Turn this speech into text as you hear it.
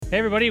Hey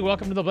everybody,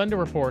 welcome to the Blendr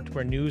Report,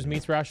 where news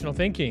meets rational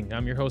thinking.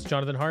 I'm your host,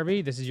 Jonathan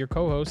Harvey. This is your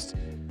co-host,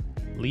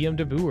 Liam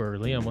DeBoer.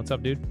 Liam, what's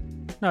up, dude?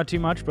 Not too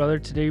much, brother.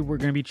 Today we're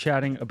going to be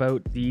chatting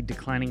about the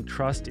declining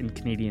trust in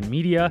Canadian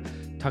media,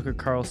 Tucker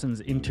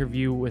Carlson's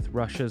interview with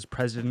Russia's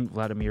President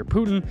Vladimir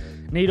Putin,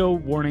 NATO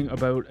warning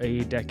about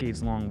a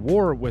decades-long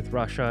war with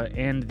Russia,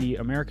 and the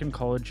American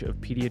College of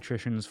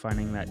Pediatricians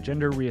finding that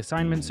gender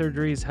reassignment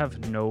surgeries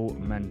have no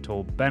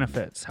mental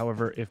benefits.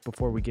 However, if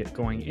before we get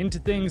going into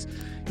things,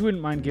 you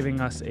wouldn't mind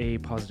giving us a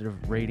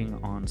positive rating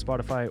on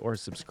Spotify or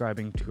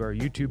subscribing to our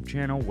YouTube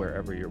channel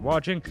wherever you're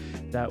watching,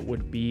 that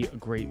would be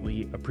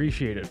greatly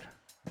appreciated.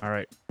 All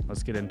right,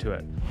 let's get into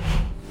it.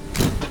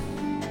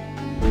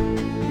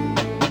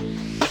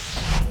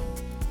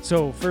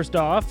 So first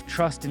off,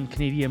 trust in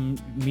Canadian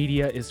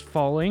media is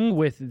falling,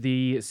 with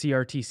the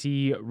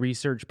CRTC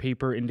research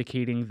paper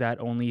indicating that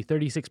only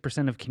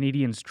 36% of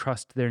Canadians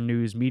trust their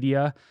news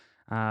media.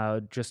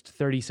 Just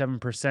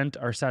 37%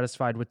 are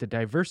satisfied with the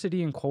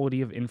diversity and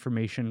quality of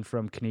information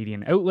from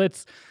Canadian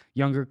outlets.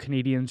 Younger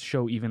Canadians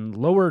show even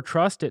lower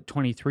trust at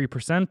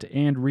 23%,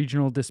 and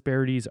regional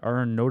disparities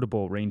are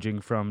notable,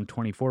 ranging from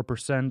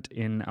 24%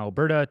 in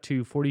Alberta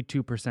to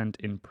 42%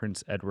 in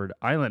Prince Edward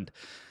Island.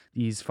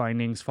 These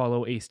findings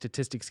follow a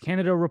Statistics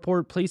Canada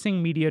report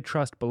placing media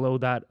trust below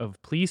that of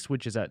police,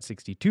 which is at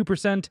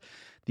 62%,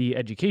 the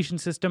education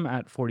system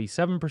at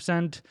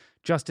 47%,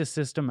 justice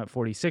system at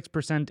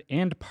 46%,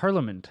 and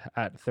parliament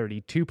at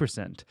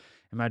 32%.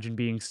 Imagine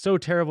being so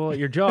terrible at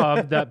your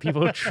job that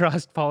people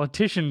trust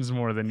politicians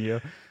more than you.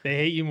 They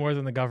hate you more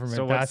than the government.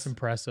 So That's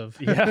impressive.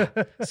 Yeah.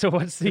 So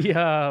what's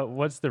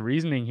the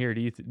reasoning here?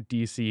 Do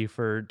you see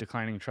for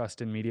declining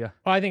trust in media?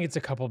 Well, I think it's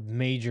a couple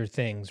major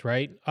things,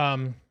 right?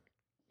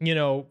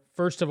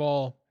 First of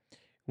all,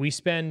 we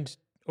spend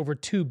over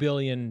 $2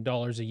 billion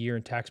a year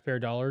in taxpayer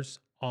dollars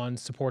on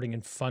supporting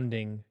and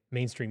funding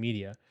mainstream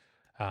media.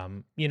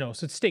 So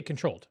it's state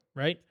controlled,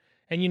 right?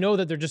 And you know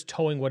that they're just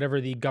towing whatever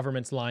the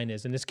government's line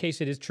is. In this case,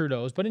 it is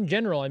Trudeau's. But in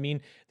general, I mean,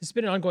 this has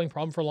been an ongoing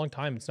problem for a long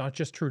time. It's not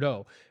just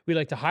Trudeau. We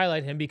like to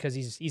highlight him because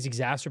he's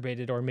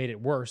exacerbated or made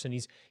it worse. And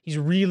he's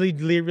really,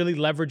 really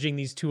leveraging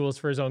these tools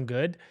for his own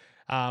good.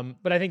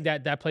 But I think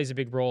that plays a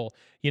big role.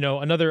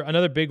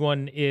 Another big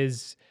one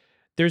is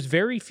there's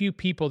very few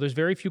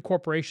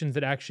corporations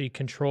that actually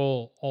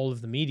control all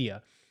of the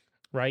media,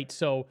 right?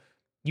 So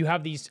you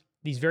have these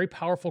very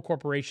powerful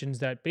corporations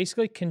that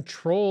basically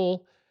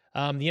control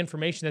the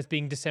information that's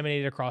being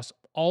disseminated across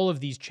all of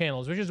these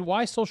channels, which is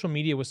why social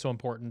media was so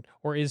important,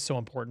 or is so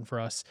important for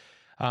us.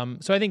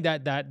 So I think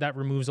that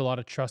removes a lot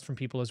of trust from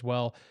people as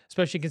well,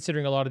 especially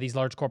considering a lot of these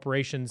large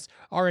corporations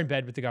are in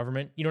bed with the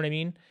government. You know what I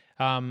mean?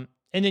 And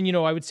then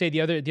I would say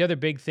the other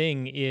big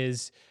thing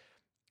is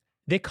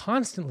they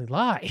constantly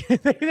lie.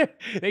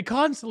 They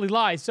constantly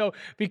lie. So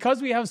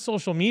because we have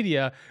social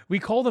media, we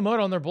call them out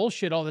on their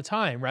bullshit all the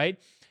time, right?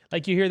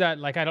 Like you hear that,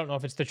 like, I don't know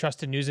if it's the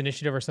Trusted News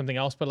Initiative or something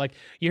else, but like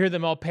you hear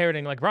them all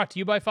parroting, like, brought to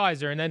you by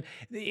Pfizer. And then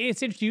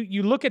it's interesting.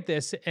 You look at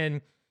this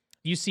and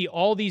you see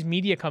all these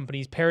media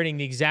companies parroting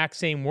the exact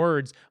same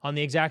words on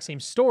the exact same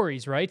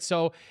stories, right?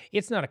 So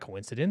it's not a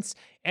coincidence.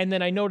 And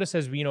then I notice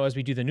as we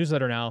do the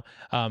newsletter now,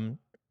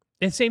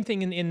 and same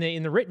thing in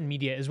the written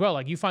media as well.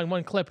 Like you find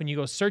one clip and you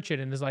go search it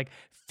and there's like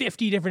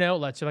 50 different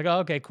outlets. You're like, oh,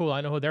 okay, cool. I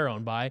know who they're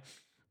owned by.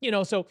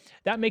 So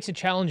that makes it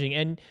challenging.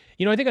 And,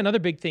 I think another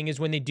big thing is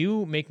when they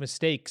do make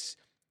mistakes,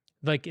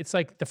 like it's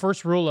like the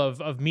first rule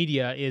of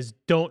media is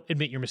don't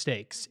admit your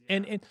mistakes.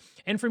 And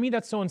for me,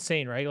 that's so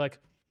insane, right? Like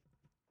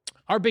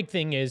our big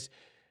thing is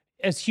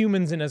as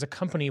humans and as a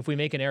company, if we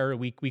make an error,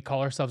 we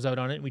call ourselves out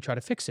on it and we try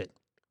to fix it,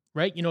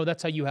 right?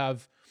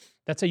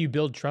 That's how you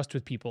build trust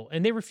with people.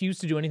 And they refuse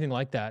to do anything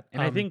like that.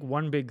 And I think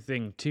one big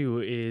thing, too,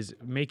 is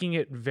making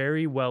it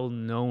very well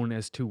known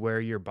as to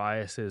where your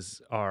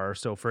biases are.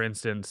 So, for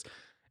instance,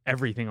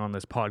 everything on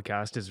this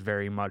podcast is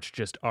very much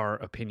just our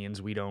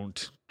opinions. We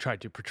don't try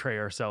to portray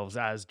ourselves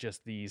as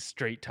just these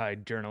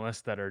straight-tied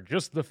journalists that are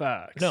just the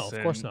facts. No,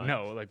 of course not.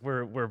 No, like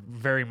we're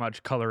very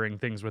much coloring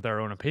things with our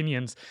own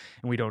opinions,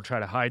 and we don't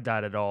try to hide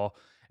that at all.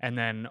 And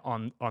then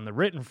on the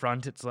written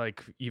front, it's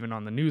like even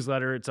on the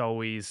newsletter, it's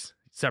always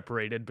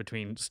separated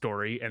between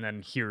story and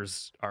then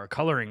here's our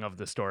coloring of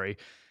the story.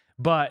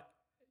 But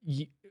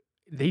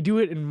they do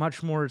it in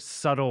much more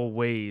subtle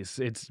ways.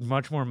 It's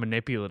much more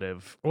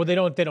manipulative. Well, they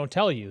don't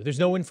tell you. There's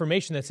no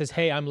information that says,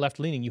 hey, I'm left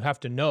leaning. You have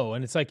to know.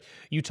 And it's like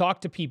you talk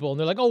to people and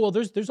they're like, oh, well,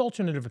 there's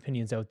alternative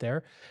opinions out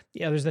there.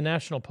 Yeah, there's the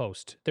National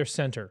Post. There's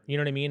Center. You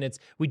know what I mean?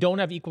 We don't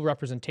have equal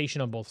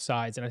representation on both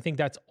sides. And I think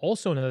that's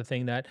also another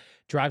thing that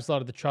drives a lot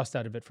of the trust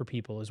out of it for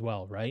people as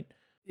well, right?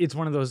 It's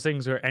one of those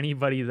things where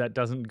anybody that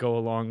doesn't go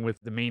along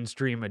with the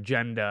mainstream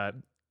agenda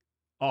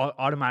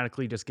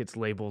automatically just gets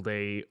labeled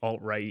a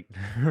alt-right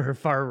or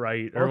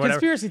far-right or whatever.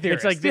 Conspiracy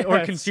theorist. It's like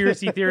or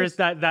conspiracy theorist.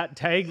 That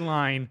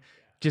tagline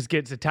just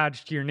gets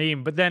attached to your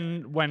name. But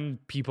then when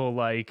people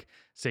like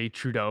say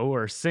Trudeau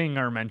or Singh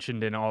are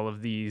mentioned in all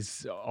of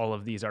these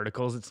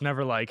articles, it's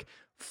never like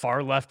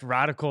far left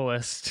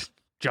radicalist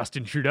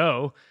Justin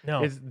Trudeau.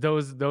 No, it's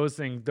those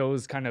things,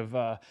 those kind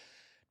of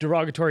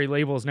derogatory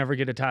labels never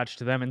get attached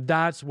to them, and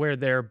that's where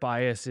their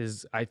bias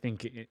is, I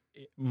think,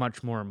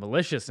 much more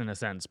malicious in a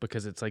sense,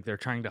 because it's like they're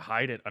trying to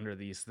hide it under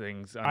these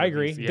things. I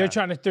agree. They're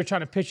trying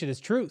to pitch it as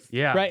truth.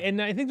 Yeah. Right.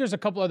 And I think there's a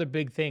couple other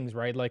big things,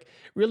 right? Like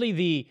really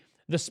the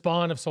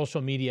spawn of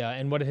social media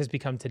and what it has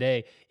become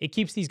today, it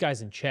keeps these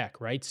guys in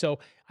check, right? So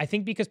I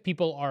think because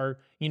people are,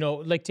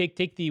 like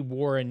take the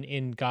war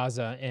in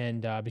Gaza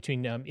and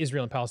between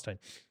Israel and Palestine.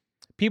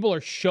 People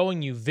are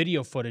showing you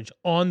video footage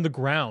on the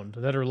ground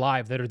that are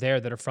live, that are there,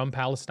 that are from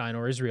Palestine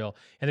or Israel,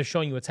 and they're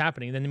showing you what's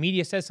happening. And then the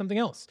media says something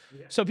else.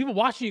 Yeah. So people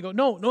watching you go,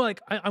 no, like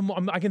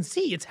I can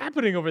see it's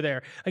happening over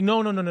there. Like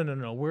no,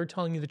 we're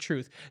telling you the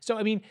truth. So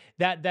I mean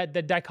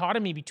that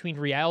dichotomy between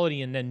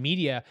reality and then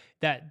media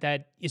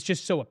that is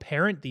just so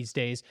apparent these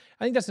days.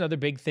 I think that's another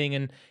big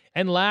thing.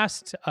 And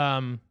last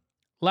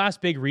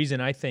big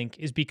reason, I think,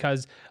 is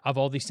because of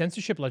all the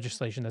censorship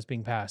legislation that's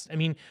being passed. I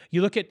mean,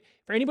 you look at,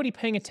 for anybody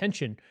paying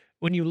attention,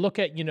 when you look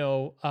at,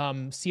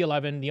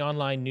 C11, the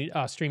Online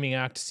Streaming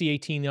Act,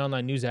 C18, the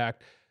Online News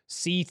Act,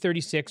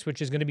 C36,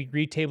 which is going to be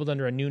retabled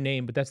under a new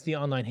name, but that's the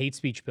Online Hate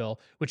Speech Bill,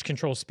 which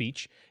controls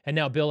speech, and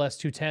now Bill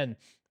S210.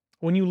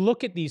 When you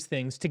look at these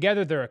things,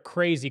 together they're a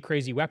crazy,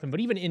 crazy weapon,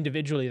 but even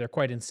individually, they're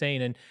quite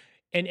insane.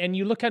 And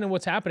you look at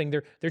what's happening,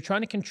 they're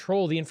trying to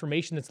control the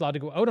information that's allowed to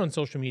go out on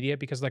social media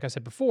because, like I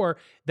said before,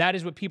 that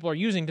is what people are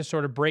using to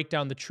sort of break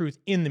down the truth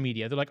in the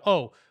media. They're like,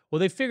 oh, well,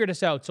 they figured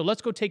us out, so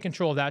let's go take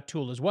control of that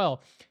tool as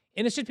well.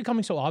 And it's just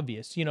becoming so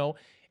obvious, And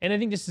I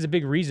think this is a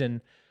big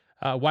reason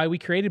why we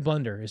created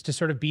Blendr, is to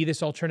sort of be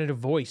this alternative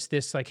voice,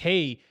 this like,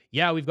 hey,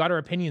 yeah, we've got our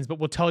opinions, but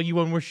we'll tell you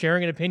when we're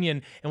sharing an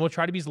opinion, and we'll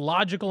try to be as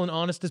logical and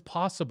honest as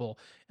possible.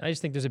 And I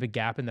just think there's a big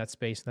gap in that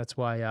space, and that's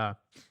why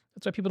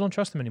people don't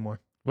trust them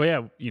anymore.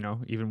 Well, yeah,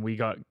 even we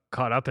got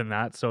caught up in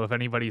that. So if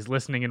anybody's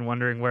listening and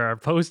wondering where our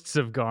posts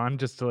have gone,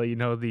 just to let you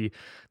know, the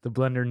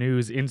Blendr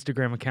News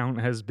Instagram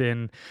account has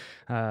been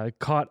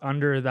caught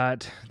under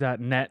that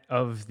net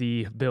of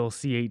the Bill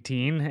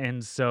C18.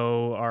 And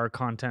so our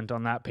content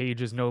on that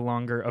page is no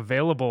longer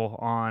available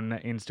on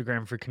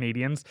Instagram for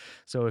Canadians.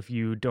 So if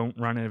you don't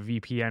run a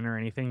VPN or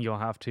anything, you'll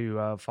have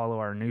to follow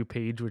our new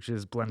page, which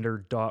is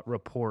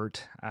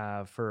blendr.report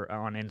on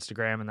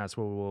Instagram. And that's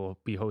where we'll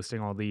be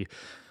hosting all the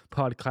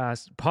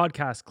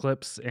podcast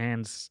clips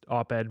and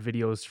op-ed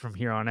videos from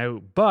here on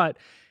out. But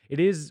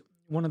it is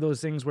one of those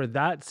things where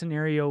that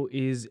scenario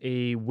is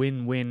a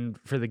win-win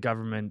for the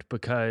government,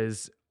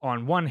 because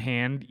on one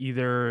hand,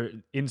 either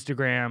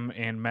Instagram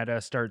and Meta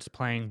starts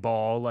playing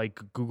ball like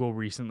Google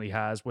recently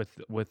has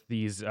with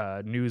these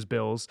news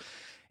bills,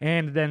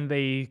 and then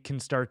they can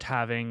start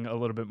having a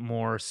little bit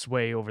more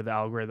sway over the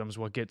algorithms,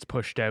 what gets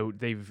pushed out.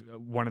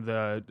 One of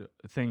the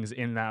things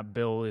in that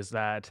bill is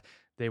that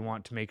they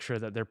want to make sure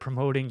that they're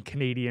promoting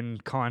Canadian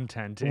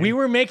content. We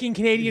were making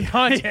Canadian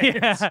content.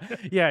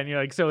 Yeah, and you're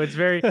like, so it's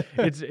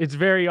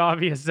very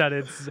obvious that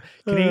it's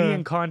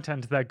Canadian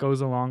content that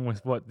goes along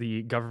with what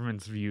the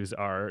government's views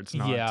are. It's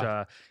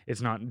not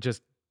it's not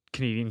just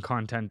Canadian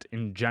content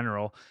in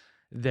general.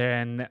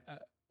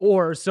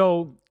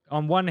 So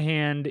on one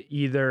hand,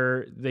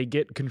 either they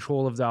get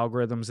control of the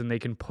algorithms and they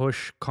can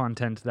push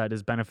content that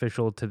is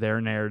beneficial to their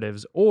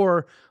narratives,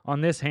 or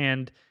on this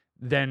hand,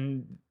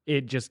 then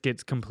it just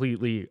gets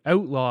completely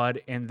outlawed,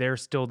 and they're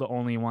still the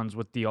only ones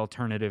with the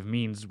alternative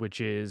means,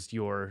 which is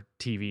your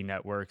TV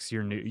networks,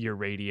 your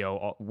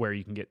radio, where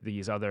you can get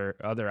these other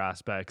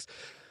aspects.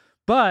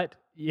 But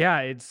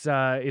yeah,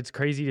 it's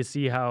crazy to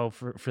see how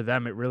for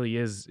them it really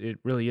is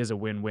a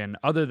win-win,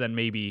 other than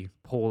maybe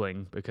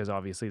polling, because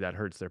obviously that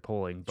hurts their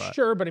polling. But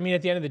sure, but I mean,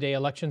 at the end of the day,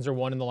 elections are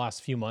won in the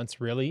last few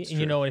months, really.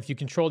 And, and if you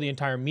control the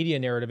entire media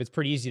narrative, it's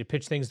pretty easy to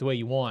pitch things the way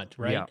you want,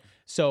 right? Yeah.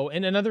 So,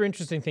 and another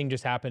interesting thing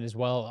just happened as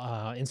well.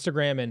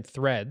 Instagram and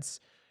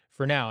Threads,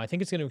 for now, I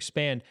think it's going to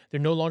expand.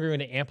 They're no longer going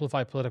to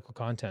amplify political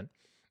content.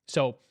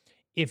 So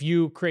if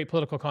you create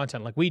political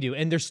content like we do,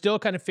 and they're still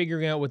kind of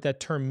figuring out what that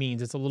term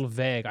means, it's a little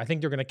vague. I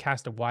think they're going to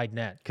cast a wide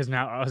net. Because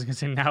now,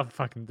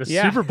 fucking the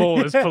Super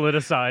Bowl is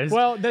politicized.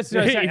 Well, that's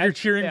if you're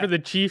cheering for the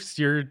Chiefs,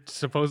 you're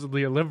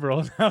supposedly a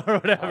liberal now or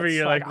whatever.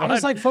 You're like, I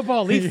just like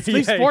football. Leave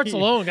sports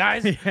alone,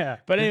 guys. Yeah.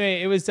 But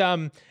anyway, it was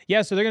so they're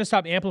going to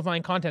stop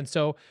amplifying content.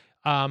 So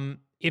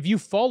if you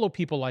follow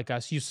people like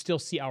us, you still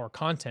see our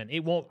content.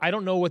 It won't. I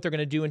don't know what they're going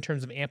to do in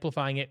terms of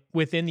amplifying it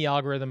within the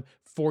algorithm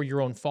for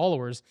your own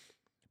followers.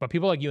 But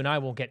people like you and I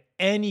won't get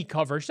any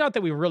coverage. Not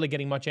that we were really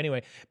getting much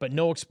anyway, but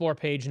no Explore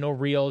page, no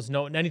Reels,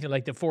 no anything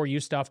like the For You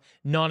stuff,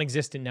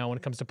 non-existent now when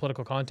it comes to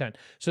political content.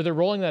 So they're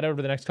rolling that out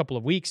over the next couple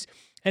of weeks.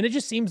 And it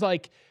just seems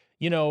like,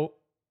 you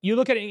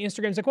look at it,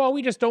 Instagram's like, well,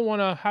 we just don't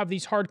want to have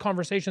these hard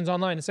conversations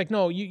online. It's like,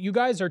 no, you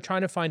guys are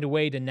trying to find a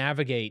way to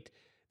navigate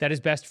that is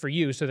best for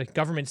you so that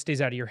government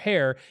stays out of your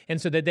hair and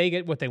so that they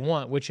get what they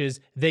want, which is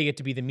they get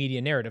to be the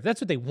media narrative.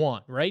 That's what they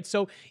want, right?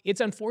 So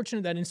it's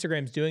unfortunate that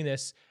Instagram's doing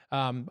this,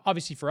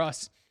 obviously for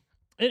us.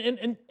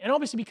 And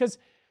obviously because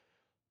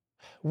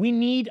we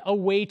need a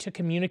way to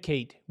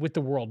communicate with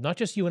the world, not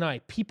just you and I.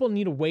 People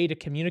need a way to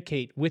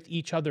communicate with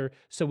each other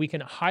so we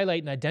can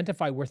highlight and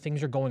identify where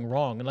things are going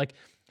wrong. And like,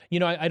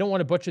 I don't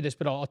want to butcher this,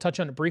 but I'll touch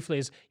on it briefly.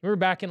 Is remember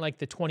back in like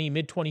the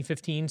mid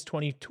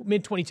 2015s,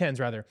 mid 2010s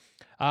rather,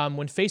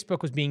 when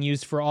Facebook was being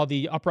used for all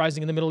the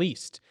uprising in the Middle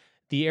East,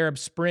 the Arab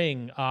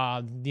Spring,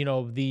 the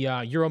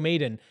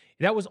Euromaidan,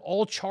 that was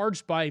all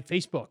charged by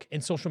Facebook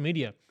and social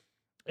media.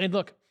 And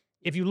look,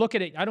 if you look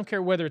at it, I don't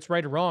care whether it's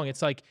right or wrong.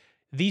 It's like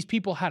these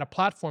people had a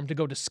platform to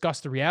go discuss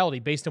the reality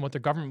based on what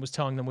their government was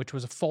telling them, which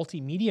was a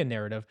faulty media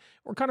narrative.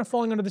 We're kind of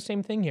falling under the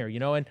same thing here,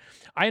 and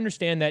I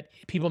understand that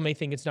people may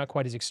think it's not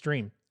quite as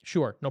extreme.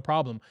 Sure, no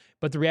problem.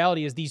 But the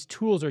reality is these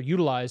tools are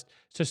utilized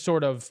to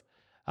sort of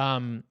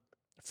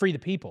free the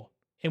people.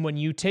 And when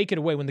you take it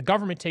away, when the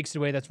government takes it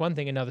away, that's one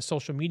thing. And now the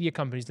social media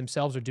companies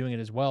themselves are doing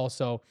it as well.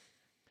 So,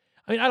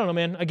 I mean, I don't know,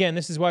 man. Again,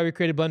 this is why we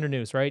created Blendr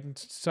News, right?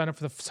 Sign up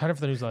for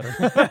the newsletter.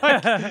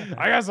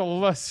 I guess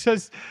we'll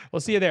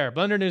see you there.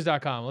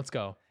 BlenderNews.com. Let's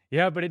go.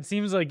 Yeah, but it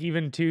seems like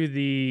even to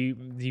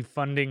the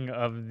funding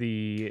of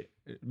the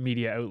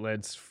media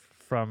outlets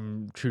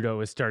from Trudeau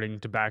is starting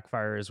to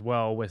backfire as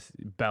well, with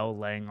Bell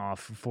laying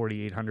off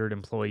 4,800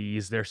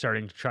 employees. They're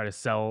starting to try to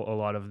sell a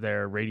lot of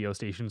their radio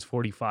stations,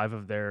 45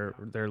 of their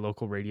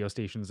local radio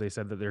stations they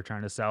said that they're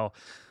trying to sell,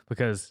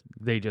 because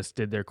they just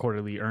did their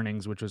quarterly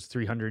earnings, which was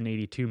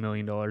 $382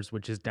 million,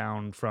 which is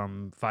down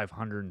from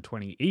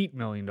 $528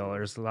 million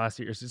last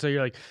year. So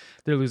you're like,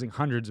 they're losing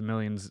hundreds of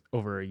millions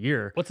over a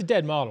year. What's a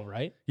dead model,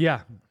 right?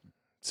 Yeah.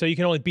 So you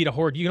can only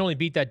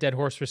beat that dead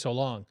horse for so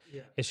long.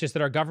 Yeah. It's just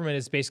that our government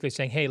is basically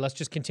saying, hey, let's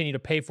just continue to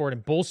pay for it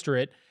and bolster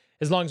it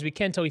as long as we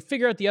can until we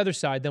figure out the other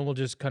side, then we'll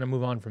just kind of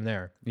move on from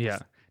there. Yeah.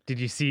 Did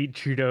you see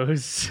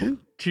Trudeau's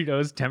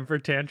temper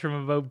tantrum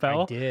about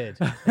Bell? I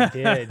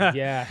did.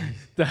 Yeah.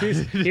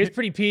 He was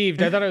pretty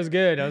peeved. I thought it was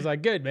good. I was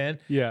like, good, man.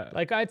 Yeah.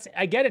 Like,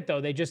 I get it,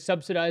 though. They just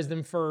subsidized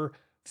them for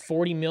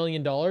 $40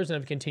 million and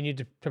have continued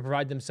to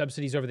provide them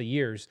subsidies over the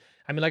years.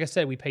 I mean, like I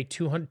said, we pay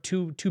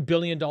 $2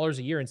 billion a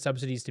year in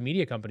subsidies to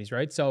media companies,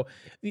 right? So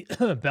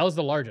Bell's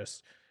the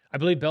largest. I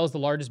believe Bell's the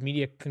largest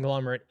media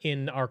conglomerate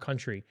in our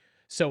country.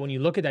 So when you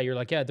look at that, you're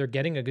like, yeah, they're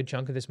getting a good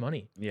chunk of this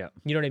money. Yeah.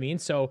 You know what I mean?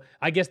 So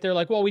I guess they're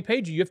like, well, we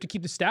paid you. You have to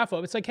keep the staff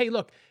up. It's like, hey,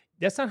 look,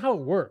 that's not how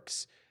it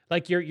works.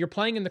 Like you're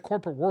playing in the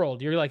corporate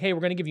world. You're like, hey,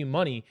 we're going to give you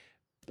money.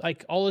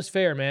 Like, all is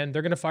fair, man.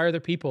 They're going to fire their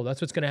people.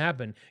 That's what's going to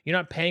happen. You're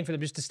not paying for them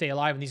just to stay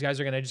alive, and these guys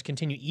are going to just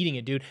continue eating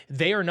it, dude.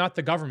 They are not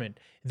the government.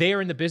 They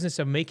are in the business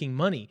of making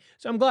money.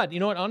 So I'm glad. You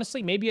know what?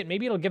 Honestly, maybe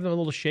it'll give them a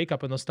little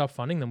shake-up and they'll stop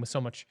funding them with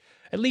so much,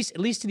 at least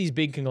to these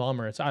big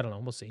conglomerates. I don't know.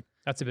 We'll see.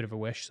 That's a bit of a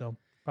wish, so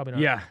probably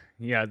not.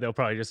 Yeah. They'll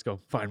probably just go,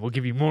 fine, we'll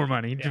give you more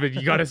money, but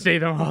you got to stay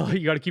them all.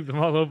 You got to keep them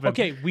all open.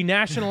 Okay, we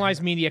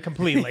nationalized media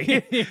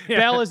completely.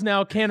 Bell is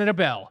now Canada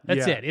Bell.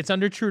 That's it. It's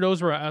under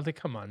Trudeau's. I was like,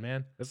 come on,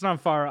 man. It's not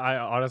far.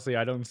 I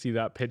don't see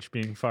that pitch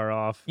being far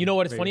off. You know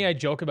what? It's funny. I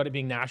joke about it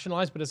being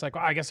nationalized, but it's like,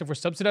 I guess if we're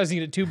subsidizing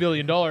it at $2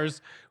 billion,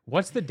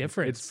 what's the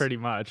difference? It's pretty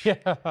much.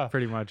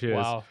 Pretty much is.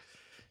 Wow.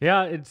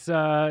 Yeah,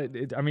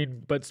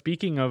 but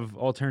speaking of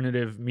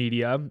alternative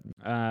media,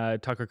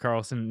 Tucker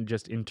Carlson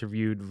just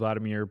interviewed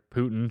Vladimir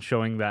Putin,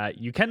 showing that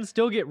you can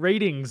still get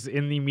ratings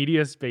in the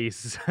media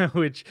space,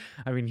 which,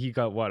 he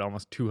got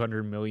almost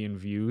 200 million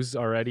views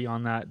already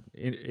on that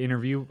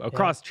interview.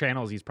 Across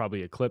channels, he's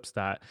probably eclipsed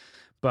that.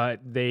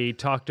 But they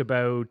talked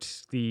about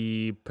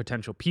the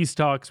potential peace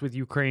talks with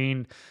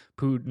Ukraine,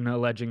 Putin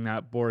alleging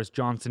that Boris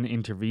Johnson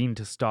intervened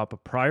to stop a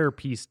prior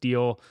peace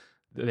deal.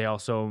 They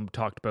also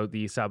talked about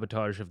the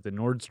sabotage of the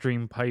Nord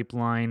Stream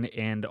pipeline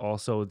and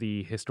also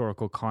the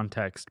historical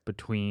context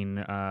between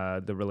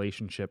the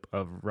relationship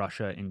of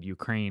Russia and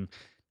Ukraine.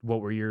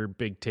 What were your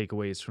big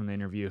takeaways from the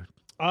interview?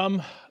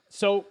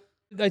 So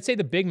I'd say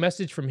the big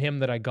message from him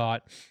that I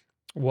got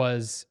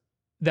was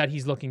that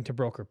he's looking to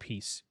broker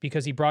peace,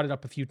 because he brought it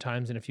up a few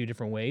times in a few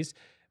different ways.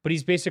 But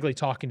he's basically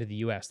talking to the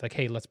U.S. like,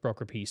 hey, let's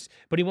broker peace.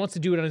 But he wants to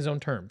do it on his own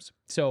terms.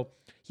 So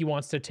he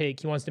wants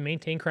to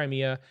maintain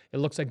Crimea. It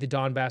looks like the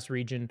Donbass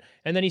region.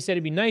 And then he said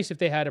it'd be nice if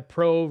they had a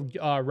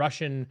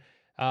pro-Russian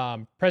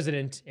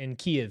president in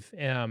Kyiv,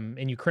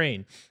 in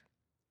Ukraine.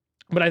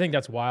 But I think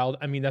that's wild.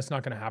 That's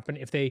not going to happen.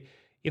 If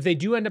they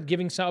do end up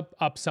giving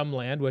up some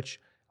land,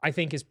 which I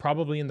think is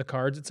probably in the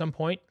cards at some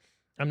point.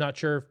 I'm not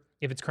sure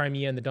if it's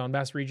Crimea and the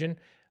Donbass region.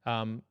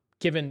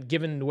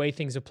 Given the way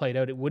things have played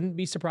out, it wouldn't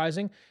be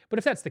surprising. But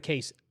if that's the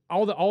case,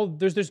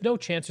 there's no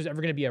chance there's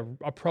ever going to be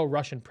a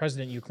pro-Russian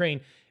president in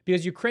Ukraine,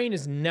 because Ukraine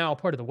is now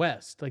part of the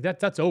West. Like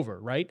that's over,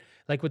 right?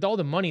 Like with all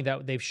the money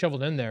that they've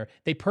shoveled in there,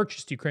 they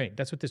purchased Ukraine.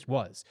 That's what this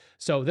was.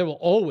 So there will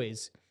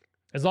always,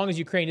 as long as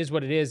Ukraine is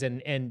what it is,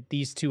 and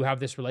these two have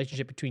this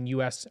relationship between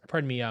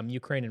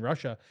Ukraine and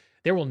Russia,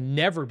 there will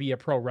never be a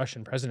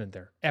pro-Russian president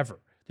there, ever.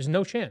 There's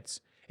no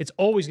chance. It's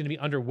always going to be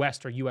under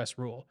West or U.S.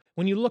 rule.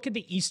 When you look at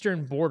the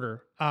eastern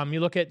border, you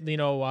look at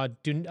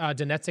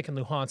Donetsk and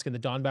Luhansk in the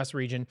Donbass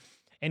region,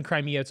 and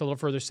Crimea, it's a little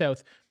further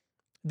south.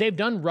 They've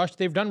done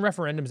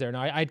referendums there.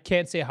 Now I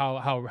can't say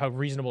how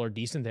reasonable or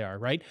decent they are,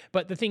 right?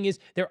 But the thing is,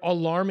 they're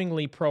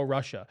alarmingly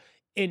pro-Russia.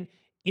 And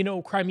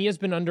Crimea's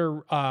been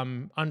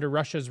under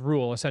Russia's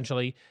rule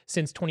essentially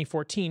since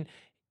 2014.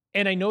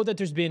 And I know that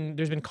there's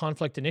been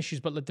conflict and issues,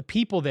 but the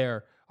people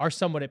there are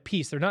somewhat at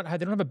peace. They don't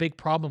have a big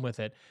problem with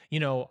it.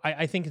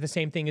 I think the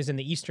same thing is in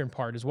the eastern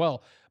part as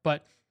well.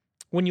 But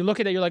when you look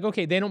at it, you're like,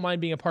 okay, they don't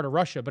mind being a part of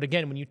Russia. But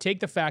again, when you take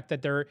the fact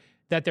that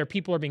their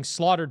people are being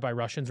slaughtered by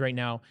Russians right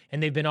now,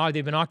 and they've been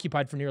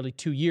occupied for nearly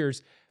 2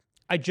 years,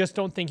 I just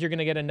don't think you're going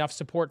to get enough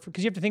support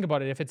because you have to think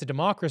about it. If it's a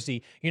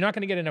democracy, you're not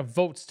going to get enough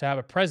votes to have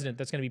a president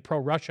that's going to be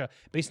pro-Russia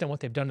based on what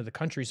they've done to the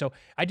country. So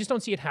I just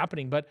don't see it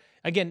happening. But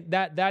again,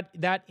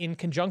 that in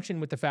conjunction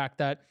with the fact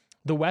that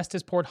the West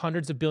has poured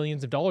hundreds of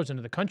billions of dollars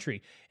into the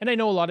country, and I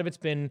know a lot of it's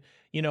been,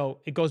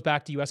 it goes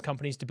back to U.S.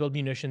 companies to build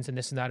munitions and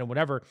this and that and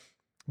whatever.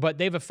 But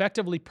they've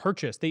effectively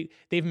purchased.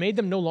 They've made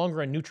them no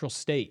longer a neutral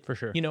state. For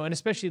sure. And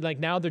especially like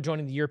now they're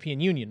joining the European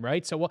Union,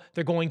 right? So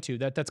they're going to.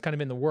 That's kind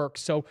of in the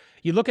works. So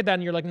you look at that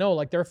and you're like, no,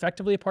 like they're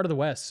effectively a part of the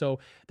West. So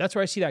that's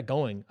where I see that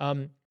going.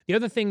 The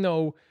other thing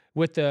though,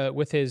 with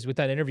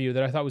that interview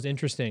that I thought was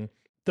interesting,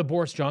 the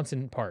Boris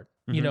Johnson part.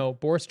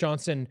 Boris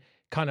Johnson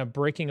kind of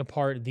breaking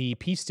apart the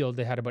peace deal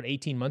they had about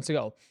 18 months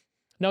ago.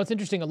 Now, it's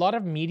interesting. A lot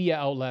of media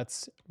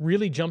outlets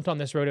really jumped on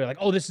this rodeo like,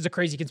 oh, this is a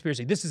crazy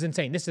conspiracy. This is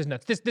insane. This is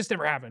nuts. This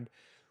never happened.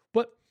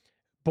 But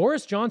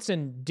Boris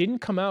Johnson didn't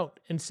come out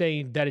and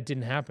say that it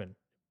didn't happen.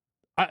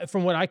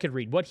 From what I could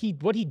read, what he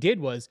did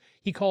was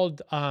he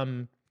called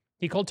Tucker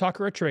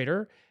a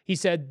traitor. He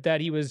said that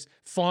he was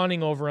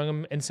fawning over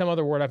him, and some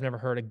other word I've never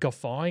heard, a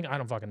guffawing. I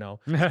don't fucking know.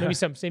 Maybe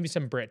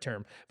some Brit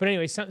term. But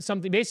anyway,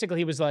 something. Basically,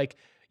 he was like,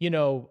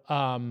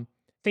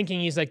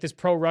 thinking he's like this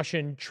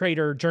pro-Russian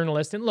traitor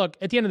journalist. And look,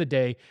 at the end of the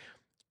day,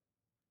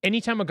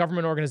 anytime a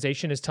government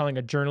organization is telling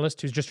a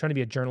journalist who's just trying to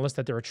be a journalist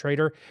that they're a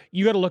traitor,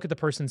 you got to look at the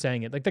person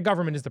saying it. Like the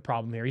government is the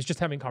problem here. He's just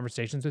having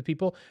conversations with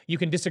people. You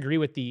can disagree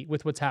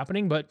with what's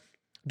happening, but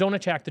don't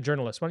attack the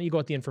journalist. Why don't you go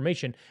at the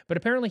information? But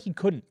apparently he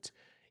couldn't,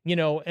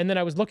 and then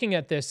I was looking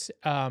at this,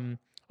 I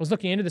was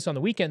looking into this on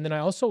the weekend. Then I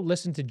also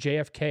listened to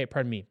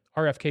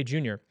RFK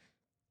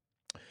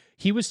Jr.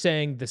 He was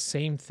saying the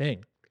same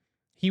thing.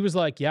 He was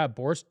like, yeah,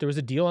 Boris, there was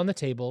a deal on the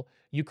table.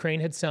 Ukraine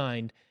had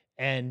signed,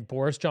 and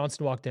Boris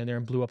Johnson walked in there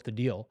and blew up the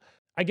deal.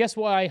 I guess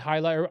why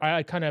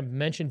I kind of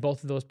mentioned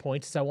both of those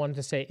points is I wanted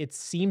to say it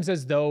seems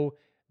as though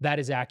that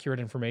is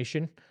accurate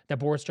information, that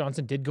Boris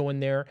Johnson did go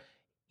in there,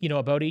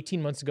 about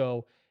 18 months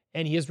ago,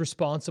 and he is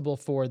responsible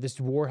for this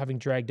war having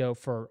dragged out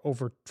for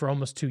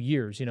almost 2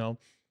 years, and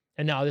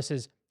now this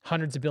is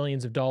hundreds of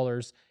billions of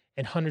dollars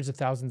and hundreds of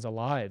thousands of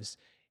lives.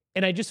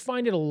 And I just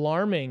find it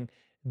alarming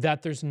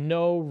that there's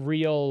no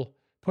real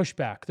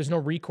pushback. There's no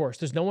recourse.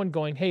 There's no one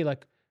going, hey,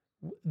 like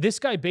this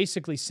guy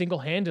basically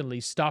single-handedly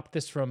stopped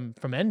this from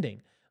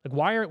ending. Like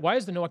why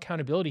is there no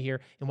accountability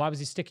here? And why was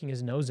he sticking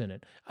his nose in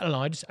it? I don't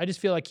know. I just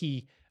feel like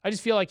he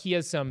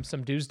has some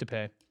dues to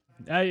pay.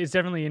 It's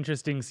definitely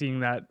interesting seeing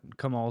that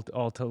come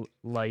all to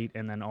light,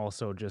 and then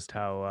also just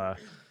how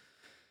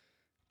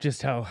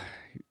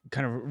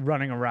kind of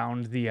running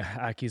around the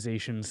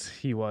accusations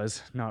he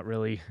was, not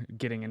really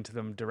getting into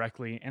them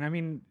directly. And I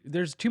mean,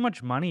 there's too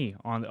much money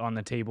on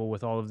the table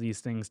with all of these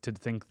things to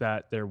think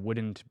that there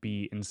wouldn't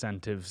be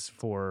incentives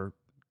for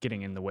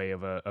getting in the way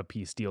of a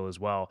peace deal as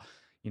well.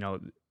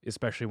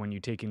 Especially when you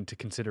take into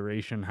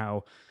consideration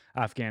how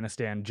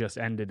Afghanistan just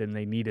ended and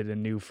they needed a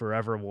new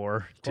forever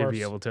war to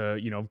be able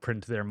to,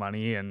 print their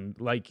money. And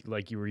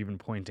like you were even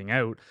pointing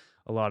out,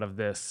 a lot of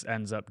this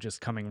ends up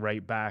just coming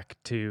right back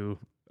to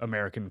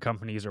American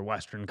companies or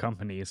Western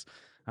companies.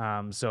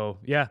 So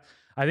yeah,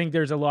 I think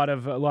there's a lot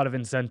of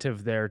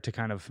incentive there to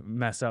kind of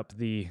mess up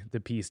the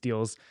peace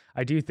deals.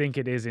 I do think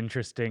it is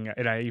interesting,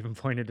 and I even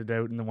pointed it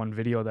out in the one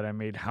video that I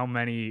made, how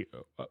many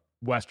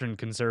Western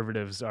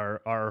conservatives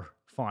are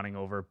fawning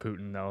over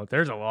Putin, though.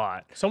 There's a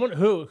lot. Someone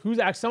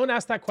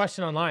asked that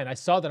question online. I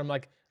saw that. I'm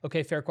like,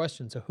 okay, fair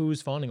question. So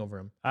who's fawning over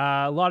him?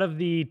 A lot of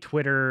the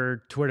Twitter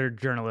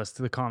journalists,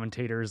 the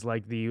commentators,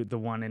 like the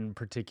one in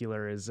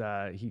particular is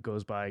he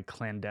goes by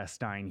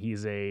Clandestine.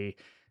 He's a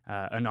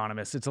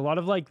anonymous. It's a lot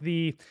of like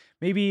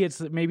maybe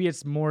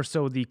it's more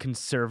so the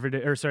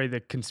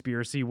the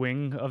conspiracy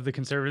wing of the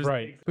conservatives,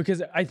 right?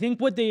 Because I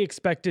think what they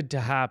expected to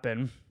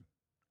happen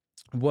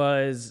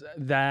was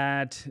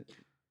that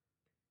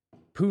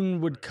Putin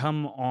would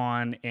come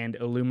on and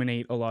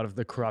illuminate a lot of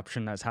the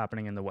corruption that's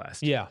happening in the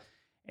West. Yeah.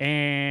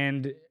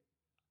 And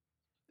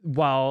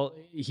while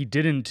he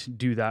didn't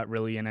do that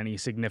really in any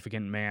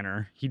significant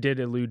manner, he did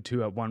allude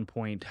to at one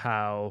point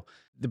how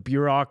the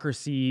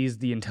bureaucracies,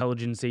 the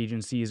intelligence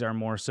agencies are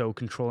more so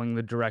controlling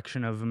the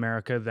direction of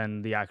America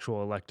than the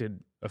actual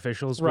elected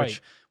officials, right.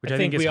 which I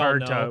think is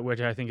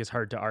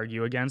hard to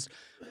argue against.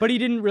 But he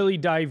didn't really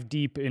dive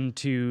deep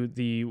into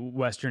the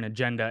Western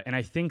agenda, and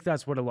I think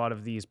that's what a lot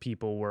of these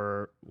people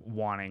were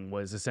wanting,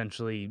 was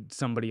essentially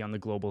somebody on the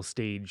global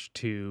stage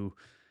to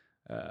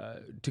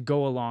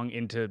go along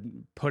and to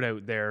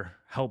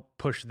help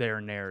push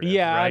their narrative.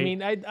 Yeah, right? I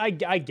mean,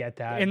 I get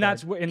that, and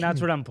that's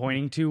what I'm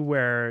pointing to,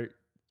 where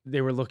they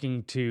were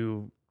looking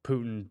to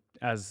Putin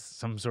as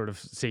some sort of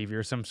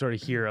savior, some sort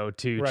of hero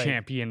to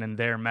champion in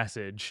their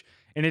message.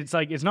 And it's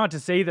like, it's not to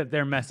say that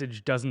their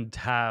message doesn't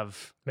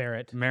have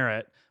merit,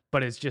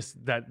 but it's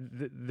just that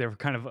they're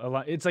kind of a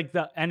lot. It's like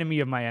the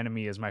enemy of my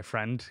enemy is my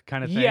friend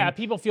kind of thing. Yeah,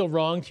 people feel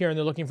wronged here, and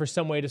they're looking for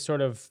some way to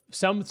sort of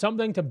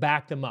something to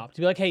back them up,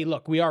 to be like, hey,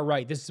 look, we are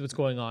right. This is what's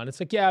going on. It's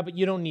like, yeah, but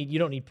you don't need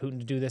Putin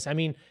to do this. I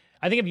mean,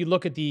 I think if you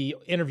look at the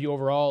interview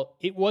overall,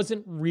 it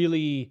wasn't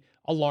really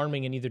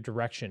alarming in either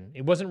direction.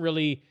 It wasn't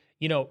really,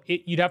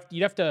 you'd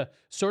have to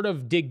sort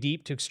of dig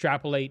deep to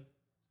extrapolate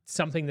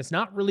something that's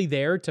not really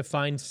there to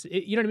find.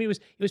 You know what I mean?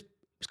 It was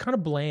kind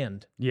of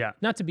bland. Yeah.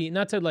 Not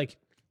to like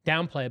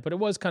downplay it, but it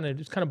was kind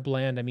of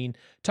bland. I mean,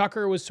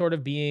 Tucker was sort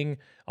of being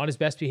on his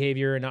best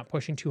behavior and not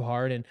pushing too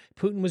hard, and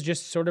Putin was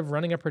just sort of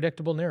running a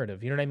predictable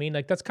narrative. You know what I mean?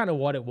 Like, that's kind of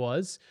what it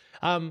was.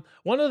 One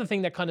other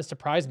thing that kind of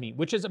surprised me,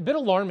 which is a bit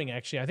alarming,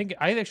 actually,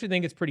 I actually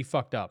think it's pretty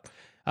fucked up,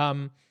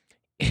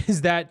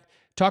 is that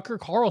Tucker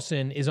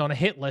Carlson is on a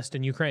hit list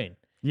in Ukraine.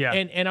 Yeah.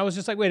 And I was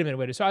just like, wait a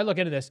minute. So I look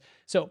into this.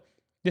 So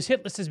this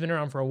hit list has been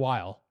around for a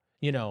while,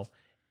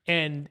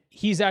 and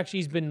he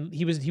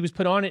was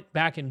put on it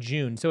back in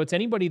June. So it's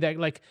anybody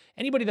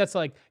that's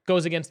like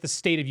goes against the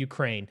state of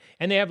Ukraine,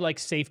 and they have like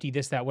safety,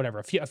 this, that, whatever,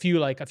 a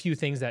few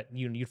things that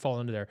you'd fall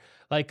into there.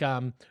 Like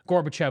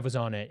Gorbachev was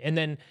on it, and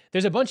then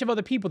there's a bunch of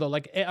other people though.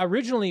 Like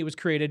originally it was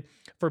created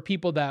for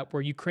people that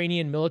were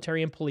Ukrainian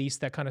military and police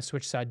that kind of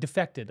switched side,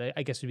 defected,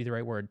 I guess would be the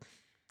right word.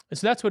 And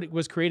so that's what it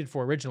was created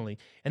for originally,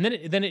 and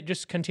then it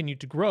just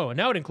continued to grow, and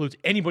now it includes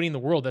anybody in the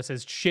world that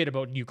says shit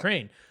about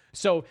Ukraine.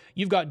 So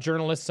you've got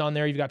journalists on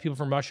there, you've got people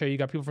from Russia, you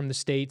got people from the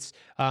States,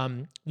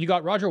 you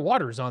got Roger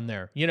Waters on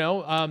there,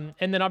 and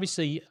then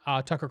obviously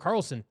Tucker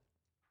Carlson.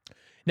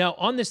 Now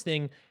on this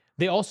thing,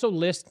 they also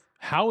list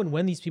how and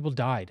when these people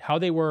died, how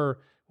they were.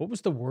 What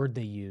was the word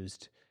they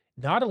used?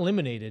 Not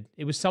eliminated.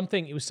 It was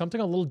something a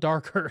little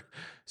darker.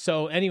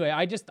 So anyway,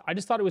 I just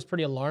thought it was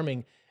pretty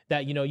alarming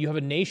that you have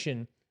a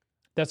nation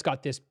that's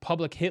got this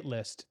public hit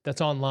list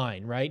that's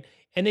online, right?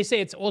 And they say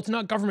it's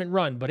not government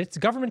run, but it's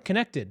government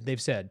connected,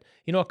 they've said.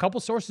 A couple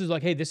sources are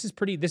like, hey, this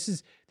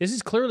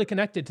is clearly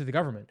connected to the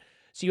government.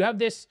 So you have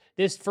this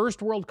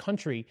first world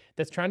country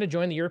that's trying to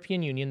join the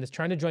European Union, that's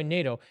trying to join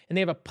NATO, and they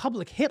have a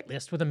public hit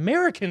list with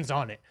Americans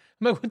on it.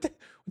 I'm like, what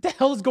the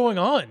hell is going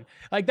on?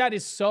 Like, that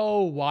is so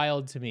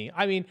wild to me.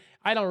 I mean,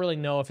 I don't really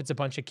know if it's a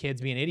bunch of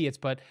kids being idiots,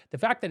 but the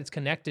fact that it's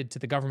connected to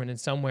the government in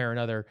some way or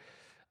another,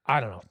 I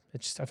don't know.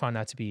 I find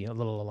that to be a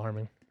little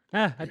alarming.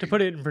 To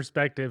put it in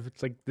perspective,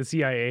 it's like the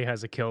CIA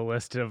has a kill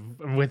list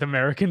with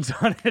Americans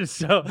on it.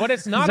 So, but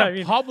it's not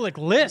a public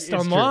list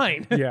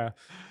online. Yeah,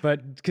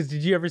 but because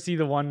did you ever see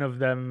the one of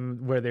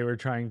them where they were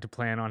trying to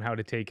plan on how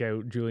to take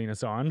out Julian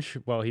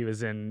Assange while he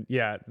was in?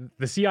 Yeah,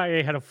 the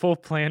CIA had a full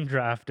plan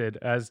drafted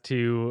as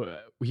to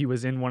he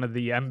was in one of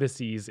the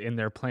embassies, and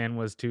their plan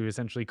was to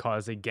essentially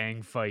cause a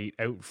gang fight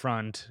out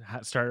front,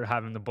 start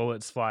having the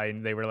bullets fly,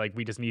 and they were like,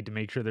 we just need to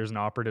make sure there's an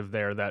operative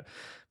there that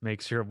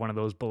makes sure one of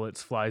those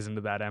bullets flies into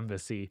that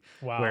embassy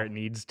where it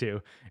needs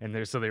to.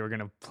 And so they were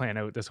going to plan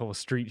out this whole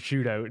street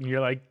shootout, and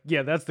you're like,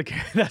 yeah, that's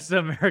the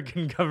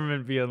American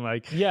government being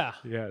like, yeah.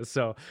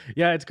 So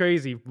yeah, it's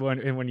crazy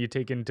when you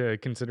take into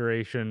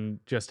consideration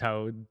just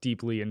how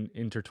deeply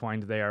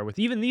intertwined they are with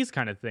even these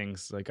kind of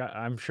things. Like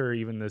I'm sure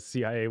even the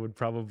CIA would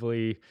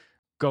probably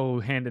go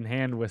hand in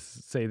hand with,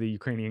 say, the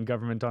Ukrainian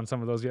government on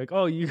some of those. You're like,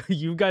 oh,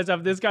 you guys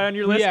have this guy on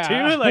your list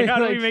too? Like, how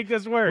do we make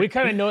this work? We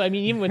kind of know. I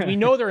mean, even we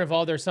know they're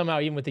involved there somehow,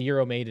 even with the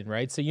Euromaidan,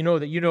 right? So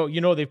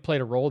they've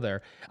played a role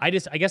there. I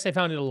guess I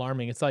found it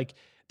alarming. It's like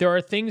there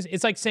are things.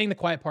 It's like saying the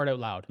quiet part out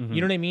loud. Mm-hmm.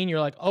 You know what I mean?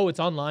 You're like, oh, it's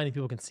online and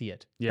people can see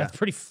it. Yeah,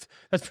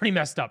 that's pretty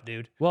messed up,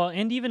 dude. Well,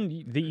 and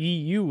even the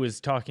EU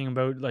was talking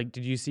about, like,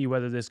 did you see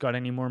whether this got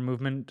any more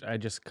movement? I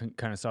just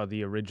kind of saw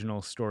the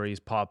original stories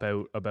pop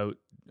out about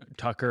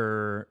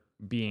Tucker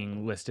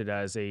being listed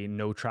as a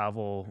no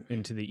travel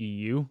into the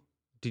EU.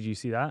 Did you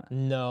see that?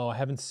 No, I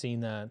haven't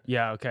seen that.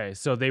 Yeah, okay.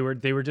 So they were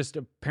just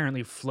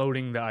apparently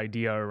floating the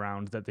idea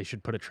around that they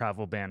should put a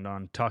travel ban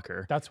on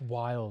Tucker. That's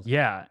wild.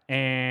 Yeah,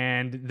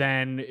 and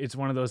then it's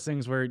one of those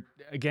things where,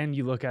 again,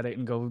 you look at it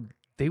and go,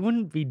 they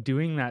wouldn't be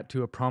doing that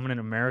to a prominent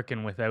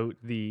American without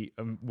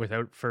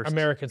first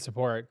American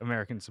support. For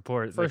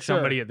like sure.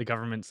 Somebody at the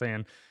government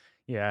saying,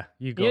 yeah,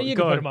 you go, you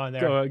go, can put him on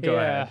there. Go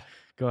ahead.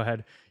 Go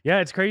ahead. Yeah,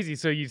 it's crazy.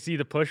 So you see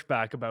the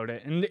pushback about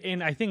it.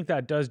 And I think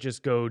that does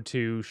just go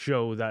to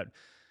show that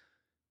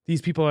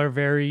these people are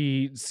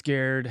very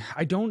scared.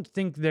 I don't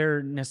think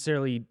they're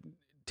necessarily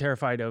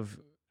terrified of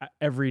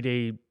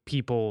everyday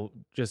people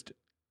just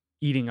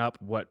eating up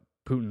what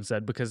Putin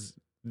said, because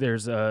there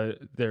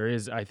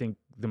is, I think,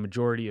 the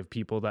majority of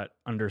people that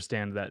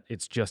understand that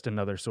it's just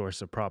another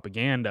source of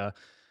propaganda.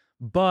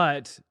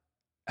 But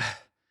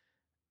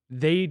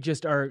they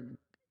just are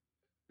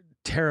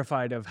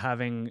terrified of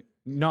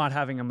not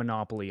having a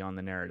monopoly on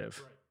the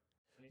narrative.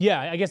 Yeah,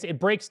 I guess it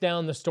breaks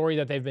down the story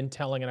that they've been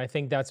telling, and I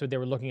think that's what they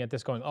were looking at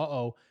this going,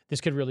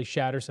 this could really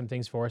shatter some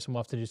things for us, and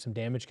we'll have to do some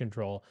damage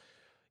control.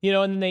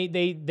 And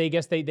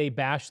they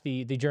bash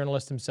the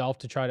journalist himself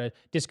to try to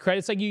discredit.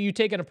 It's like you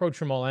take an approach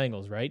from all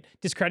angles, right?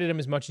 Discredit him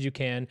as much as you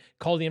can,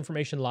 call the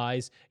information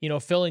lies,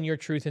 fill in your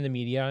truth in the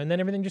media, and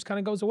then everything just kind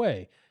of goes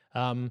away.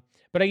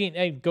 But again,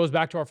 it goes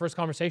back to our first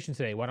conversation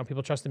today. Why don't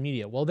people trust the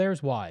media? Well,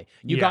 there's why.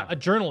 You Yeah. got a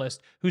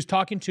journalist who's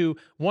talking to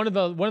one of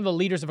the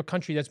leaders of a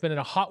country that's been in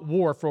a hot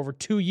war for over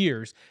 2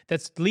 years,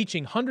 that's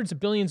leeching hundreds of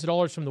billions of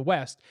dollars from the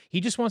West.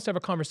 He just wants to have a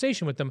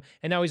conversation with them,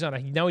 and now he's on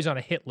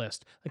a hit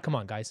list. Like, come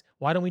on, guys,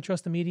 why don't we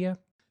trust the media?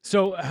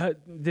 So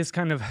this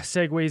kind of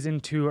segues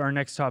into our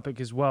next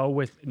topic as well,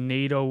 with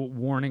NATO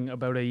warning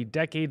about a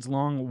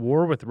decades-long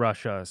war with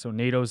Russia. So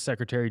NATO's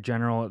Secretary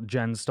General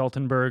Jens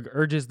Stoltenberg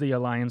urges the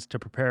alliance to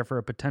prepare for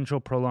a potential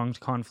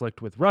prolonged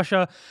conflict with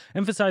Russia,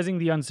 emphasizing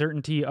the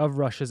uncertainty of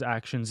Russia's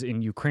actions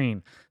in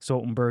Ukraine.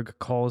 Stoltenberg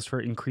calls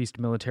for increased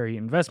military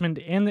investment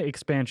and the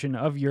expansion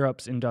of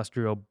Europe's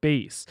industrial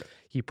base.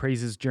 He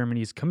praises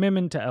Germany's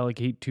commitment to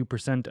allocate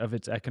 2% of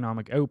its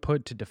economic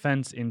output to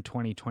defense in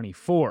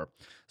 2024.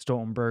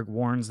 Stoltenberg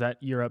warns that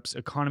Europe's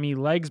economy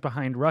lags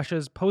behind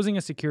Russia's, posing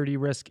a security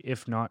risk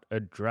if not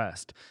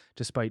addressed.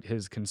 Despite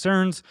his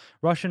concerns,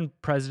 Russian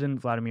President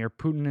Vladimir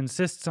Putin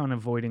insists on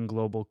avoiding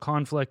global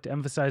conflict,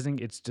 emphasizing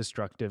its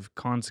destructive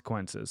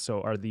consequences.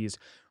 So are these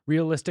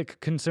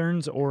realistic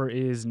concerns, or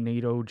is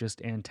NATO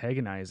just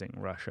antagonizing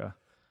Russia?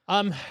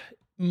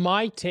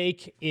 My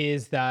take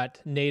is that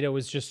NATO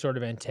is just sort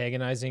of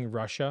antagonizing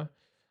Russia.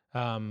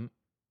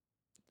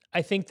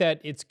 I think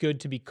that it's good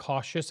to be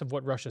cautious of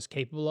what Russia's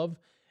capable of,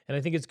 and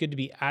I think it's good to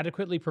be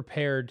adequately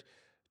prepared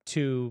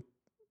to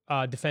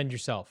defend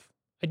yourself.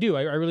 I do.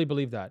 I really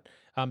believe that.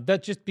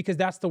 That's just because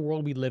that's the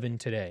world we live in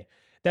today.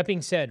 That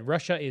being said,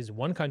 Russia is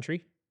one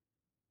country.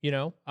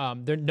 No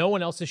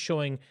one else is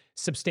showing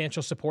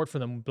substantial support for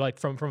them, like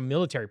from a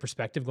military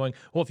perspective, going,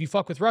 well, if you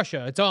fuck with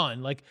Russia, it's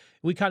on. Like,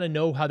 we kind of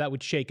know how that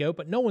would shake out,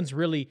 but no one's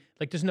really,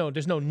 like, there's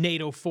no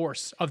NATO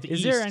force of the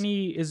East.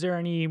 Is there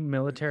any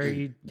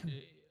military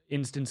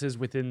instances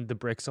within the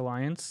BRICS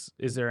alliance?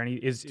 Is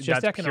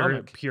just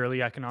economic.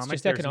 Purely economic?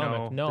 It's just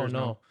economic.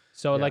 No.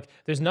 So like,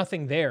 there's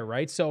nothing there,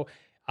 right? So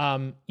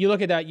you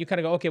look at that, you kind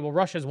of go, okay, well,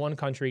 Russia's one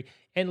country.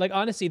 And like,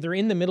 honestly, they're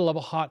in the middle of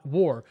a hot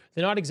war.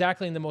 They're not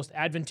exactly in the most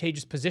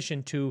advantageous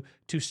position to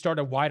start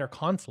a wider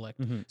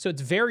conflict. Mm-hmm. So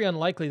it's very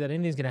unlikely that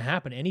anything's going to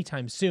happen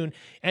anytime soon.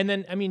 And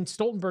then, I mean,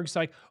 Stoltenberg's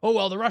like, oh,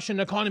 well, the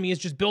Russian economy is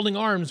just building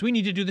arms. We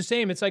need to do the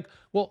same. It's like,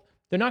 well,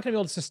 they're not going to be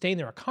able to sustain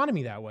their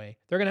economy that way.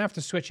 They're going to have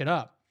to switch it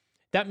up.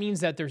 That means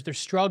that they're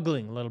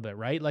struggling a little bit,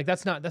 right? Like,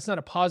 that's not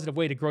a positive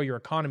way to grow your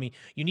economy.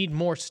 You need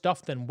more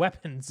stuff than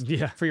weapons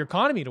for your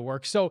economy to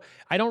work. So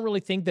I don't really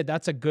think that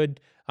that's a good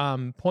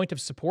point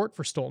of support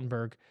for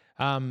Stoltenberg.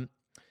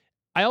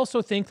 I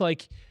also think,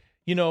 like,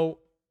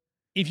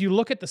 if you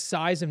look at the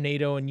size of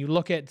NATO and you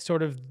look at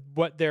sort of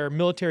what their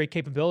military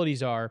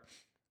capabilities are,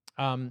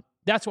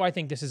 that's why I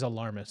think this is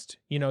alarmist.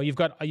 You've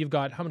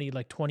got how many,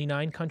 like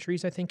 29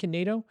 countries, I think, in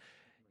NATO.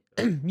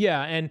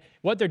 Yeah, and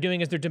what they're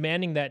doing is they're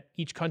demanding that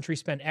each country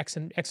spend X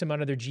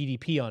amount of their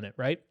GDP on it,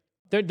 right?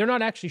 They're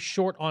not actually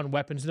short on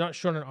weapons, they're not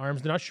short on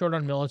arms, they're not short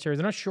on military,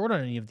 they're not short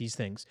on any of these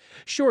things.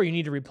 Sure, you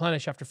need to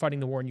replenish after fighting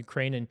the war in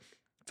Ukraine and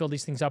fill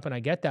these things up, and I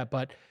get that,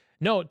 but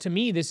no, to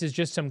me, this is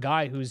just some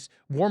guy who's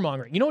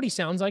warmongering. You know what he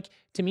sounds like?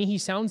 To me, he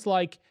sounds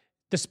like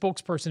the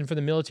spokesperson for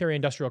the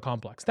military-industrial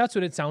complex. That's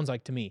what it sounds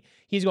like to me.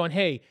 He's going,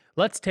 hey,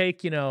 let's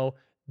take,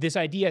 this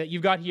idea that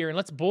you've got here, and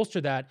let's bolster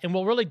that, and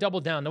we'll really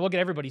double down, and we'll get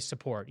everybody's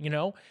support,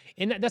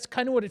 And that's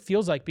kind of what it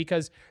feels like,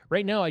 because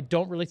right now I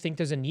don't really think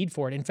there's a need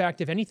for it. In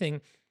fact, if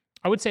anything,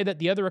 I would say that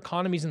the other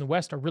economies in the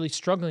West are really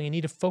struggling and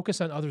need to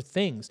focus on other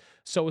things.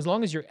 So as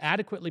long as you're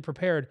adequately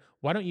prepared,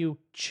 why don't you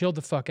chill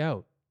the fuck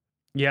out?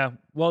 Yeah,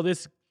 well,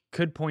 this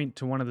could point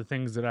to one of the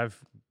things that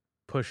I've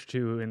pushed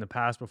to in the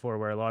past before,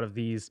 where a lot of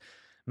these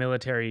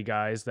military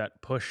guys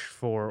that push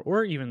for,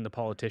 or even the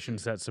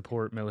politicians that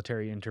support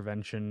military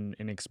intervention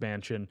and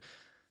expansion,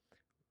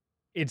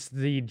 it's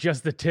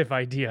just the TIF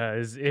idea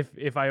is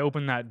if I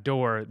open that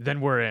door, then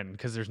we're in,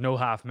 because there's no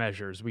half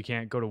measures. We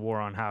can't go to war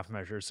on half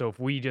measures. So if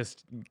we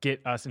just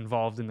get us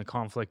involved in the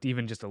conflict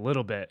even just a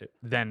little bit,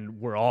 then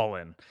we're all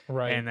in.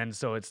 Right. And then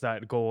so it's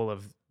that goal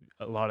of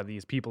a lot of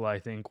these people, I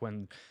think,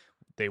 when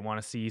they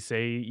want to see,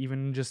 say,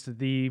 even just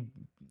the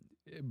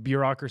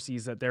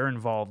bureaucracies that they're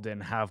involved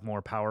in have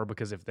more power,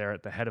 because if they're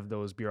at the head of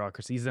those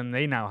bureaucracies, then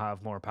they now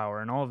have more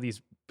power. And all of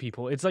these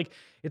people, it's like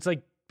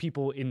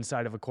people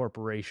inside of a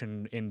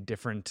corporation in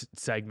different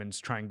segments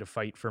trying to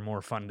fight for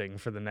more funding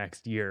for the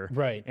next year.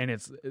 Right. And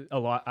it's a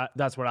lot.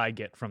 That's what I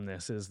get from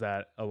this, is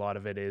that a lot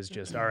of it is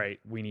just, all right,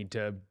 we need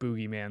to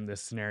boogeyman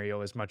this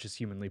scenario as much as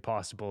humanly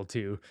possible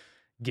to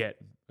get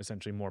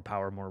essentially more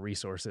power, more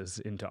resources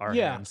into our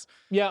hands.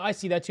 Yeah, I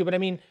see that too. But I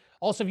mean,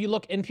 also, if you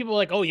look, and people are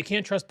like, oh, you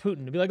can't trust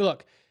Putin. To be like,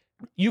 look,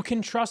 you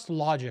can trust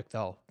logic,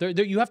 though.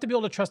 You have to be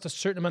able to trust a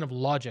certain amount of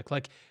logic.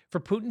 Like,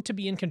 for Putin to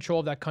be in control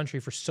of that country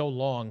for so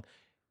long,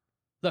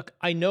 look,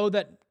 I know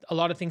that a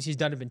lot of things he's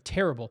done have been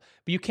terrible,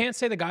 but you can't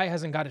say the guy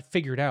hasn't got it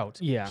figured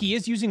out. Yeah. He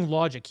is using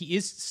logic. He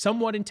is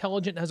somewhat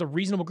intelligent and has a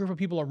reasonable group of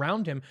people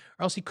around him,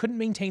 or else he couldn't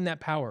maintain that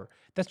power.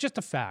 That's just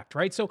a fact,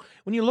 right? So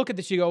when you look at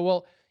this, you go,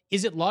 well,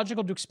 is it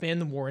logical to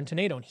expand the war into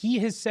NATO? And he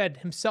has said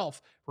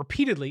himself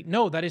repeatedly,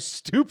 no, that is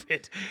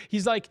stupid.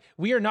 He's like,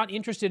 we are not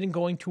interested in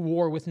going to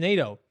war with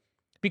NATO.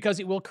 because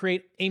it will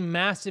create a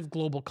massive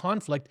global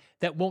conflict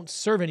that won't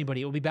serve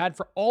anybody. It will be bad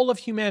for all of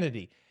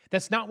humanity.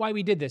 That's not why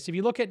we did this. If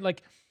you look at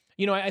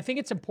I think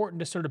it's important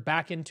to sort of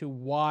back into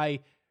why,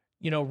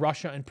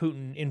 Russia and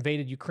Putin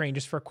invaded Ukraine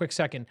just for a quick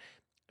second.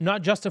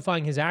 Not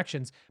justifying his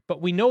actions, but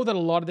we know that a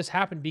lot of this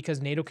happened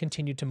because NATO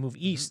continued to move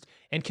east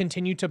and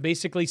continued to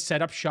basically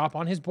set up shop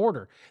on his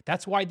border.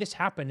 That's why this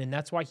happened, and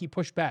that's why he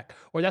pushed back,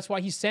 or that's why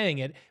he's saying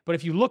it. But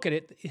if you look at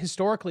it,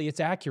 historically,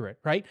 it's accurate,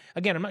 right?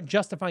 Again, I'm not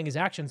justifying his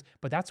actions,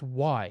 but that's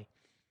why.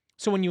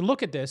 So when you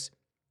look at this,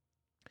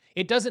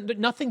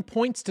 nothing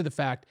points to the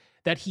fact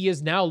that he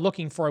is now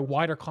looking for a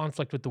wider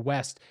conflict with the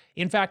West.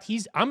 In fact,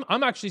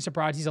 I'm actually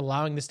surprised he's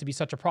allowing this to be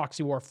such a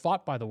proxy war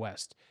fought by the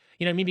West.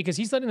 You know what I mean? Because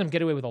he's letting them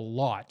get away with a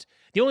lot.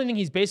 The only thing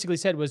he's basically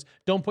said was,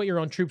 don't put your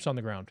own troops on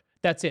the ground.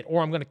 That's it.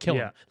 Or I'm going to kill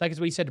them. Like it's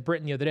what he said to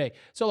Britain the other day.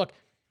 So look,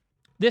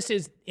 this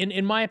is,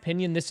 in my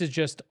opinion, this is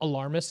just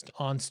alarmist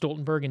on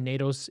Stoltenberg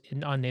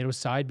and on NATO's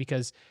side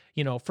because,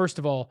 first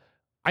of all,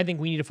 I think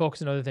we need to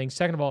focus on other things.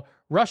 Second of all,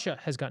 Russia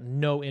has got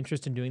no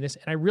interest in doing this.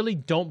 And I really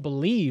don't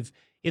believe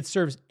it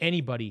serves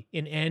anybody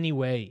in any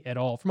way at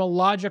all from a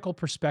logical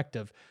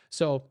perspective.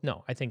 So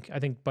no, I think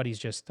Buddy's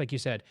just, like you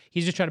said,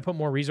 he's just trying to put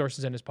more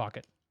resources in his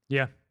pocket.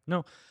 Yeah,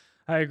 no,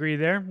 I agree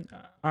there.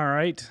 All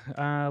right,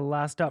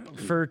 last up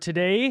for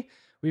today,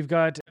 we've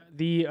got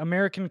the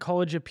American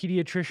College of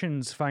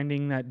Pediatricians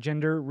finding that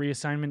gender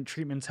reassignment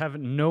treatments have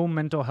no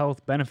mental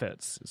health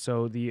benefits.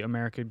 So the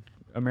American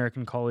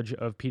College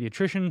of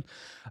Pediatricians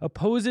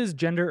opposes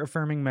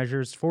gender-affirming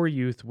measures for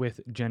youth with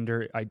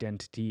gender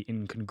identity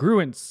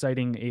incongruence,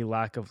 citing a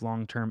lack of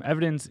long-term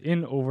evidence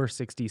in over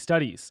 60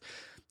 studies.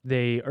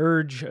 They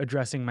urge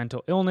addressing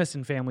mental illness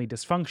and family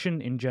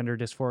dysfunction in gender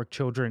dysphoric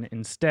children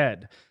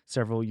instead.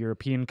 Several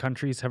European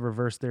countries have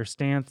reversed their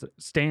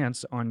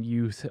stance on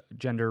youth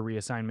gender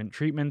reassignment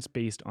treatments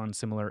based on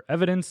similar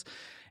evidence,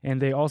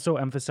 and they also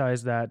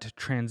emphasize that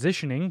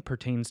transitioning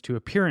pertains to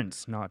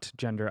appearance, not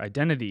gender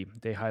identity.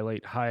 They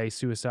highlight high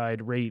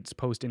suicide rates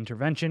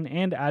post-intervention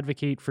and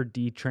advocate for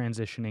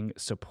detransitioning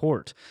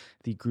support.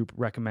 The group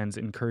recommends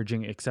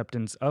encouraging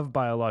acceptance of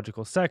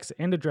biological sex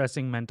and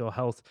addressing mental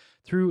health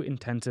through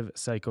intensive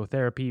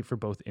psychotherapy for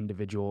both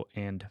individual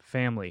and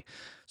family.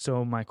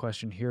 So my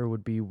question here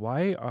would be,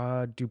 why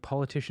do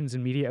politicians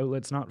and media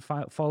outlets not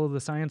follow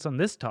the science on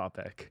this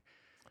topic?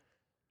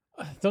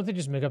 Don't they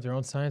just make up their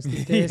own science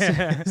these days?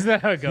 Yeah. Isn't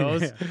that how it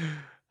goes?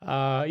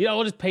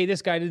 We'll just pay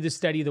this guy to do the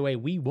study the way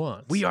we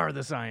want. We are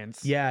the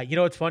science. Yeah,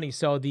 it's funny.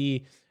 So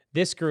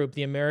this group,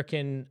 the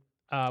American,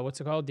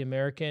 what's it called? The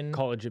American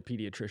College of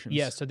Pediatricians.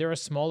 Yeah, so they're a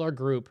smaller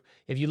group.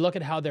 If you look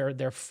at how they're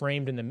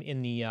framed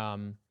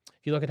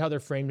if you look at how they're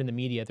framed in the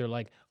media, they're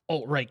like,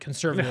 oh, right,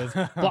 conservative.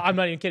 Well, I'm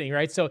not even kidding,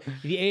 right? So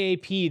the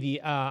AAP,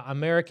 the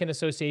American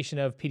Association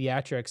of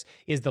Pediatrics,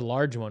 is the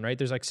large one, right?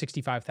 There's like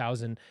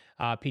 65,000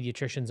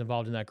 pediatricians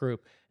involved in that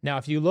group. Now,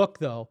 if you look,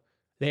 though,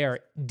 they are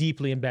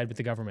deeply in bed with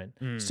the government.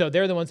 So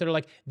they're the ones that are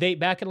like,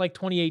 back in like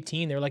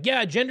 2018, they were like,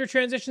 yeah, gender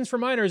transitions for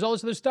minors, all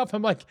this other stuff.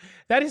 I'm like,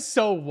 that is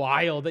so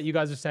wild that you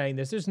guys are saying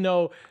this. There's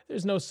no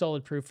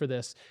solid proof for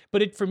this.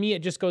 But for me, it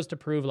just goes to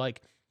prove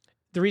like,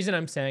 the reason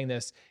I'm saying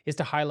this is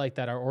to highlight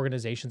that our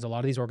organizations, a lot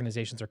of these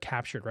organizations are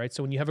captured, right?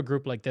 So when you have a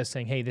group like this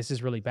saying, hey, this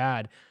is really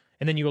bad,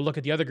 and then you go look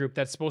at the other group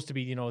that's supposed to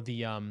be,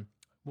 the,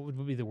 what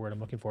would be the word I'm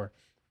looking for?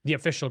 The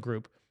official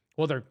group.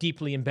 Well, they're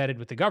deeply embedded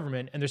with the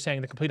government and they're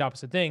saying the complete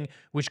opposite thing,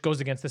 which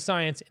goes against the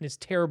science and is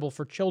terrible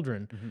for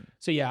children.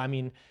 So yeah, I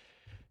mean,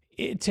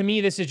 to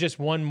me, this is just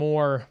one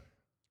more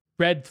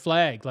red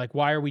flag. Like,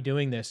 why are we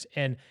doing this?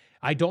 And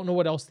I don't know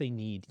what else they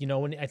need.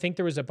 When I think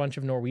there was a bunch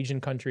of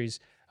Norwegian countries,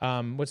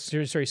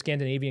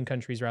 Scandinavian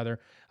countries rather,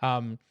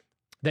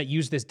 that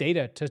use this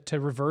data to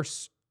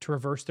reverse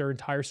their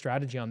entire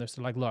strategy on this.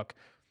 They're like, look,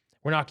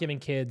 we're not giving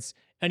kids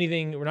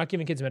anything. We're not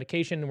giving kids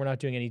medication. We're not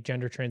doing any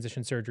gender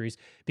transition surgeries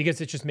because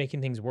it's just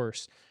making things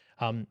worse.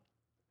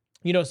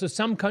 So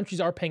some countries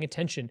are paying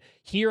attention.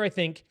 Here, I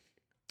think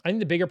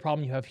the bigger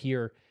problem you have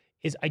here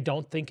is I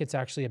don't think it's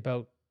actually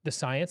about the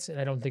science, and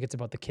I don't think it's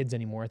about the kids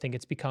anymore. I think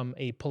it's become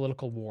a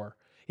political war.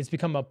 It's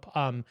become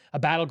a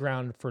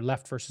battleground for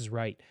left versus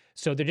right.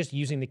 So they're just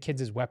using the kids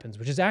as weapons,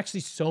 which is actually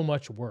so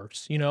much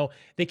worse.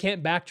 They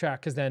can't backtrack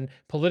because then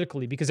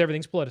politically, because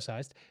everything's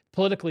politicized,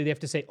 politically they have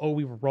to say, oh,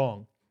 we were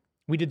wrong.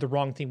 We did the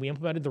wrong thing. We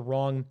implemented the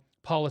wrong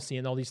policy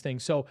and all these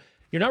things. So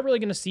you're not really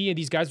going to see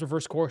these guys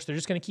reverse course. They're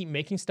just going to keep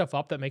making stuff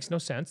up that makes no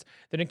sense.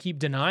 They're going to keep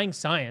denying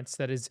science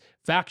that is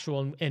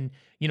factual. And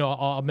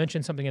I'll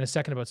mention something in a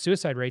second about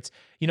suicide rates.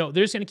 They're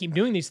just going to keep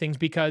doing these things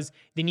because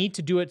they need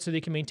to do it so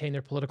they can maintain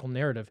their political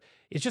narrative.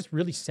 It's just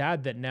really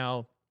sad that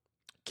now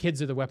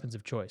kids are the weapons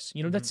of choice.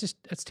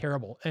 That's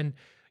terrible. And,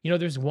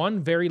 there's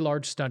one very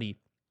large study.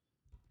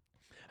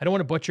 I don't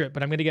want to butcher it,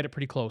 but I'm going to get it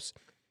pretty close.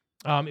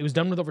 It was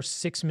done with over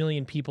 6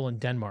 million people in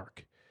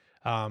Denmark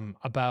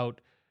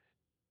about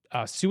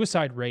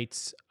suicide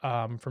rates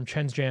from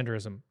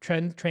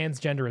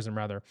transgenderism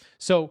rather.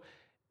 So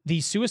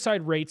the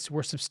suicide rates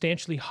were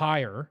substantially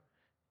higher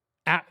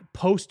at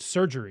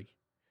post-surgery.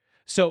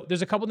 So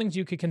there's a couple things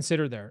you could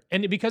consider there.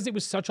 And because it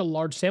was such a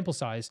large sample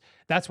size,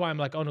 that's why I'm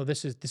like, oh no,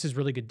 this is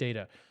really good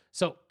data.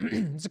 So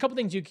there's a couple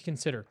things you could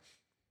consider.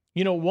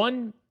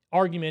 One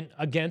argument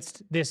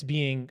against this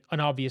being an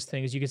obvious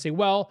thing is you could say,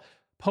 well,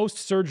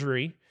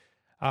 post-surgery,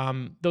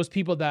 those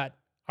people that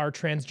are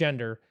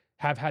transgender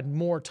have had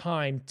more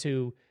time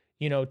to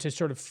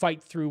sort of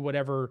fight through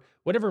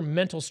whatever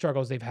mental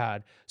struggles they've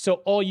had. So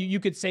all you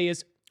could say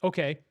is,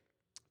 okay,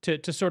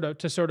 to sort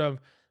of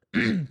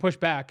push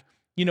back,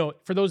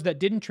 for those that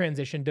didn't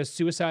transition, does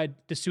suicide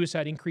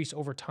increase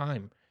over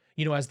time,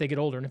 as they get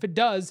older? And if it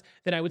does,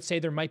 then I would say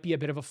there might be a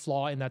bit of a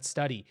flaw in that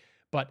study.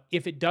 But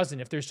if it doesn't,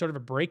 if there's sort of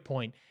a break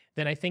point,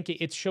 then I think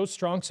it shows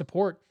strong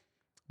support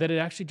that it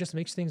actually just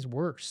makes things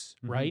worse,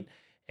 right?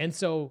 And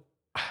so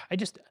I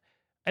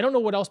don't know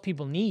what else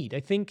people need. I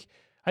think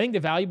the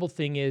valuable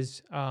thing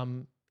is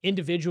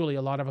individually,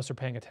 a lot of us are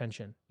paying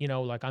attention.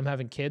 Like I'm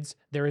having kids.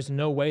 There is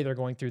no way they're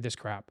going through this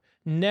crap.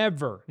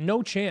 Never.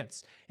 No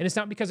chance. And it's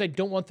not because I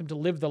don't want them to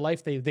live the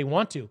life they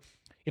want to.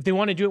 If they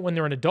want to do it when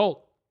they're an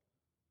adult,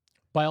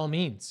 by all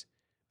means.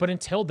 But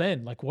until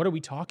then, like, what are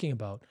we talking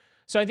about?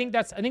 So I think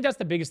that's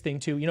the biggest thing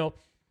too.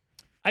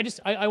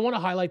 I want to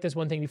highlight this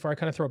one thing before I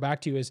kind of throw it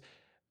back to you is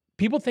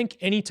people think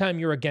anytime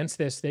you're against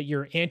this, that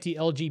you're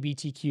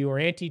anti-LGBTQ or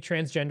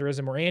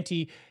anti-transgenderism or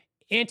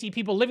anti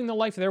people living the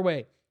life their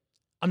way.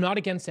 I'm not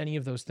against any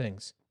of those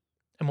things.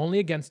 I'm only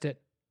against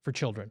it for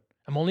children.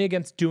 I'm only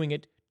against doing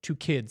it to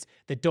kids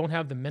that don't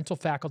have the mental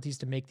faculties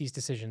to make these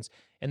decisions.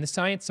 And the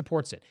science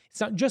supports it.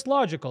 It's not just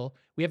logical.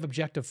 We have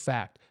objective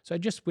fact. So I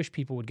just wish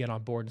people would get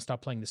on board and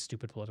stop playing this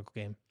stupid political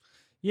game.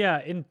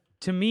 Yeah. And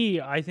to me,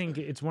 I think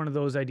it's one of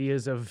those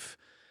ideas of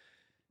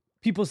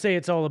people say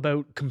it's all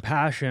about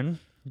compassion,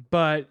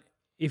 but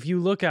if you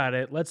look at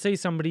it, let's say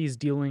somebody's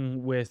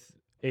dealing with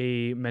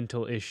a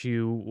mental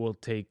issue, we'll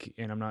take,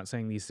 and I'm not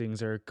saying these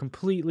things are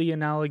completely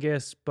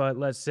analogous, but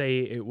let's say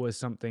it was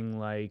something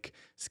like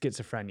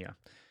schizophrenia.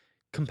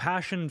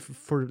 Compassion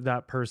for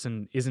that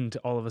person isn't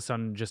all of a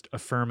sudden just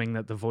affirming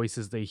that the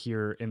voices they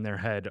hear in their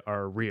head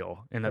are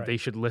real and that they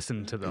should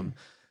listen to them.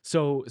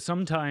 So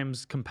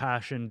sometimes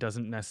compassion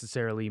doesn't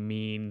necessarily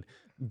mean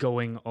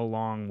going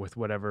along with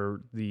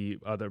whatever the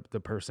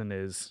person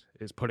is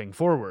putting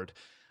forward.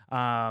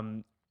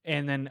 And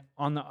then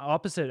on the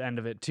opposite end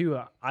of it too,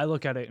 I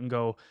look at it and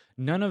go,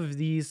 none of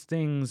these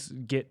things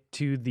get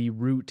to the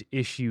root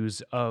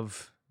issues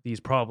of these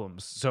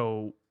problems.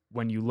 So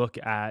when you look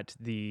at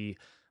the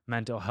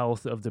mental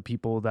health of the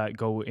people that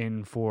go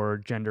in for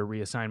gender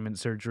reassignment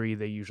surgery,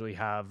 they usually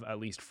have at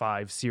least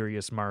 5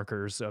 serious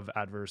markers of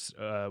adverse,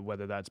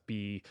 whether that's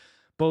be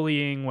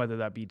bullying, whether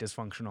that be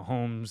dysfunctional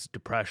homes,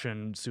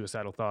 depression,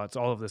 suicidal thoughts,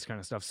 all of this kind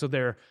of stuff. So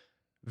they're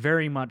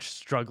very much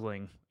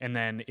struggling. And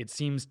then it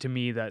seems to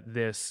me that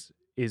this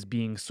is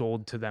being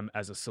sold to them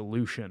as a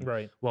solution.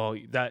 Right. Well,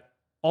 that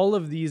all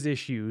of these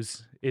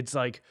issues, it's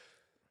like,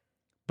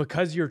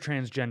 because you're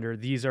transgender,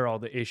 these are all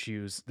the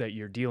issues that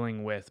you're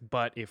dealing with.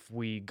 But if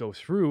we go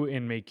through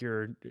and make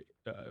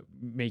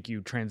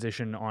you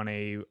transition on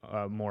a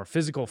more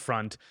physical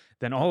front,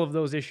 then all of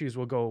those issues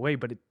will go away.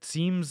 But it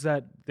seems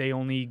that they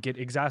only get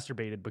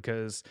exacerbated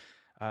because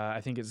I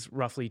think it's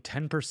roughly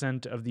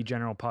 10% of the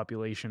general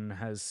population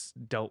has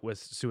dealt with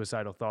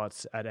suicidal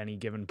thoughts at any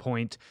given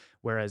point,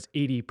 whereas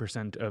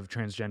 80% of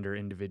transgender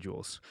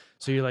individuals.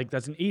 So you're like,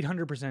 that's an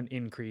 800%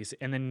 increase.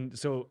 And then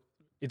so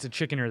it's a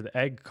chicken or the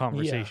egg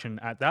conversation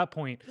at that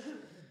point.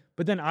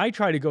 But then I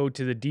try to go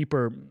to the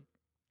deeper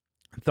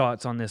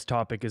thoughts on this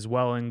topic as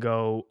well and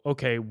go,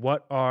 okay,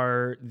 what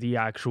are the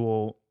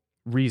actual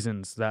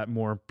reasons that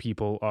more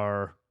people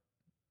are,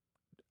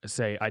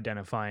 say,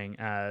 identifying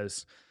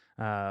as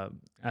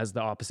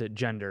the opposite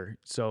gender?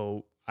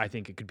 So I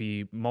think it could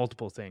be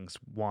multiple things.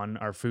 One,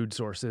 our food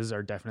sources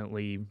are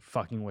definitely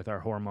fucking with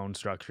our hormone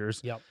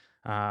structures. Yep.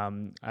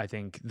 I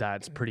think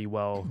that's pretty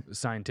well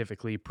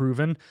scientifically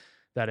proven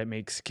that it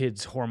makes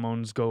kids'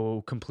 hormones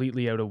go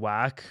completely out of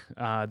whack.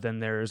 Then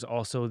there's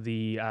also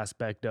the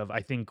aspect of,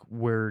 I think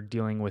we're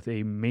dealing with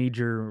a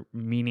major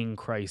meaning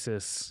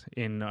crisis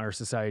in our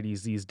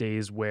societies these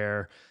days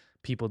where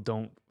people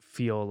don't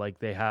feel like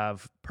they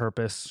have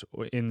purpose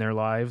in their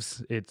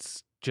lives.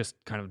 It's just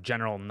kind of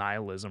general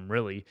nihilism,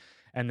 really.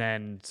 And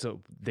then so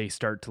they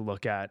start to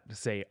look at,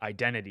 say,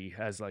 identity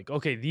as like,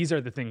 okay, these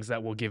are the things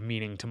that will give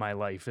meaning to my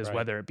life, is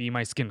whether it be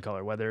my skin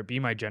color, whether it be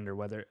my gender,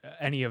 whether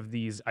any of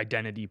these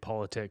identity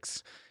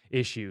politics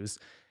issues.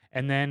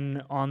 And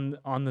then on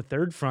the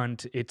third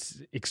front,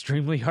 it's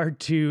extremely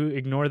hard to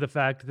ignore the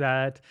fact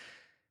that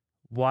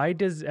why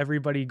does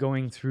everybody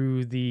going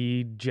through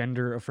the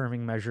gender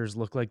affirming measures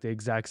look like the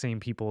exact same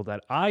people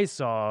that I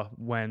saw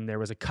when there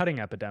was a cutting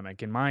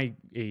epidemic in my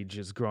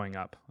ages growing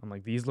up? I'm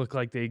like, these look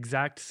like the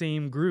exact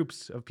same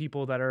groups of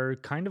people that are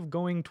kind of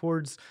going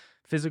towards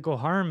physical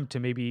harm to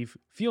maybe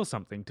feel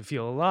something, to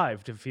feel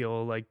alive, to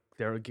feel like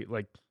they're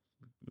like,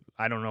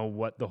 I don't know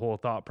what the whole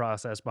thought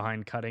process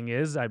behind cutting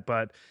is,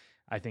 but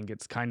I think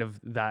it's kind of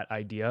that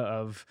idea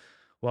of,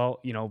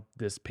 well,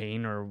 this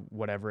pain or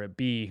whatever it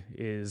be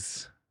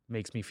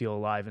makes me feel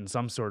alive in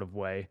some sort of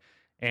way.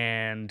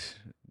 And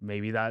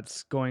maybe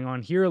that's going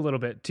on here a little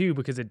bit too,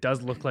 because it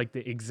does look like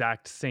the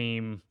exact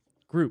same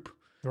group.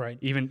 Right.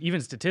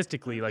 Even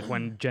statistically, like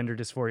when gender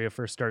dysphoria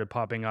first started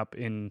popping up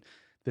in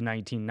the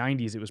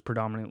 1990s, it was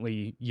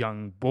predominantly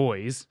young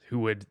boys who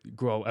would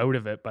grow out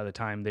of it by the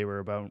time they were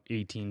about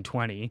 18,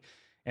 20.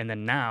 And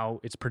then now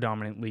it's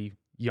predominantly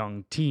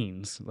young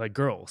teens, like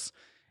girls.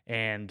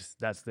 And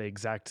that's the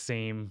exact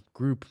same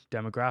group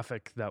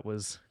demographic that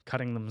was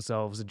cutting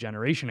themselves a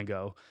generation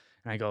ago.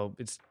 And I go,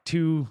 it's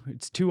too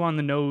on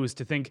the nose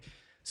to think.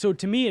 So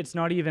to me, it's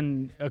not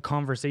even a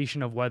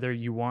conversation of whether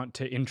you want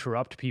to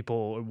interrupt people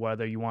or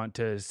whether you want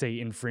to, say,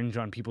 infringe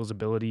on people's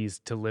abilities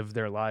to live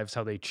their lives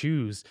how they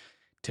choose.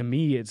 To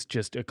me, it's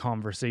just a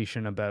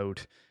conversation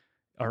about,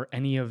 are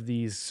any of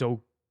these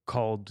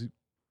so-called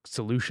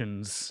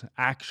solutions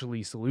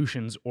actually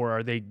solutions, or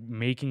are they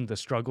making the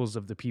struggles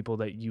of the people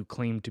that you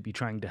claim to be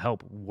trying to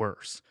help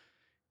worse?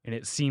 And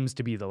it seems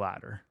to be the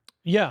latter.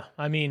 Yeah,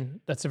 I mean,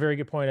 that's a very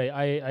good point.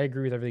 I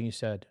agree with everything you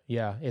said.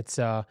 Yeah, it's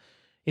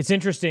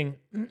interesting.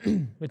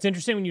 It's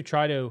interesting when you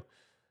try to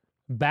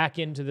back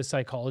into the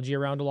psychology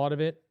around a lot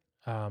of it.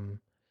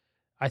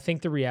 I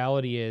think the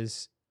reality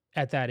is,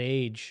 at that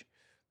age,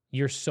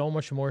 you're so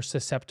much more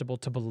susceptible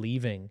to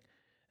believing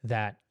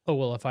that, oh,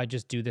 well, if I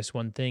just do this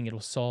one thing, it'll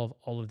solve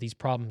all of these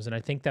problems. And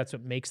I think that's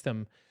what makes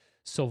them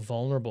so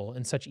vulnerable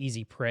and such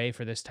easy prey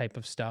for this type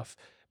of stuff.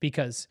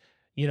 Because,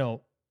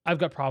 I've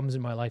got problems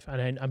in my life,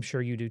 and I'm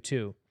sure you do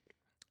too.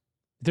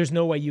 There's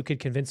no way you could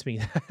convince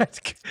me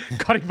that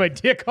cutting my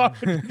dick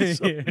off would be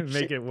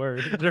make it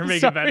worse or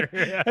make it better.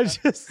 Yeah.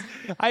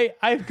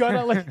 I've got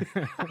to like.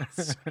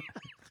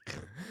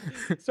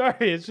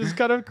 Sorry, it's just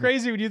kind of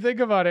crazy when you think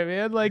about it,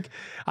 man. Like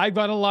I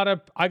got a lot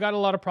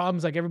of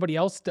problems like everybody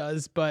else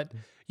does, but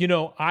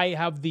I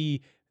have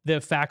the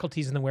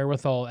faculties and the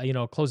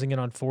wherewithal, closing in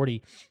on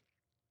 40,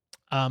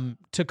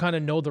 to kind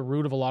of know the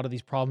root of a lot of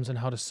these problems and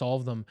how to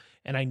solve them.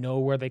 And I know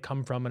where they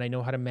come from, and I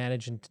know how to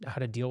manage and how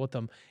to deal with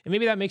them. And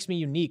maybe that makes me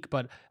unique,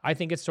 but I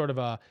think it's sort of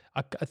a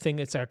thing.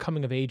 It's a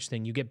coming of age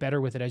thing. You get better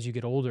with it as you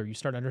get older. You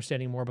start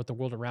understanding more about the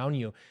world around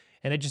you.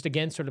 And it just,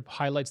 again, sort of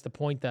highlights the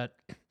point that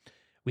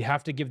we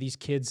have to give these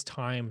kids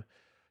time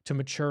to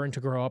mature and to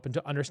grow up and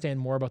to understand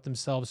more about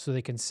themselves so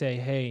they can say,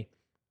 hey,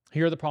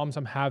 here are the problems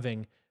I'm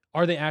having.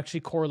 Are they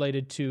actually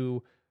correlated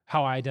to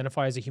how I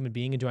identify as a human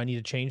being, and do I need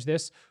to change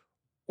this?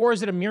 Or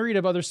is it a myriad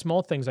of other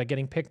small things like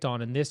getting picked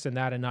on and this and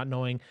that and not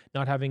knowing,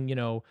 not having,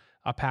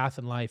 a path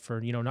in life, or,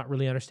 not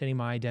really understanding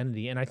my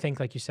identity? And I think,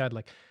 like you said,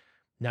 like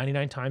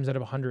 99 times out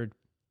of 100,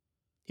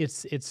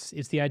 it's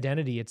the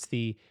identity. It's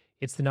the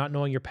not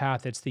knowing your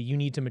path. It's the, you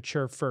need to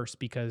mature first,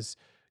 because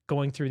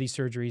going through these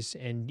surgeries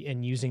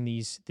and using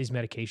these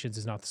medications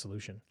is not the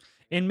solution.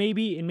 And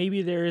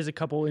maybe there is a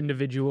couple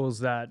individuals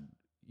that,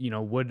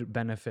 would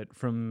benefit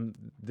from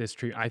this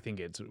treatment. I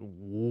think it's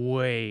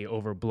way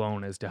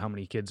overblown as to how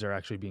many kids are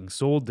actually being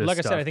sold this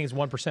stuff. I said, I think it's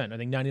 1%. I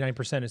think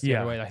 99% is the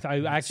other way.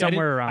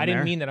 I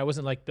didn't mean that. I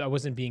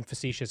wasn't being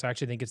facetious. I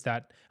actually think it's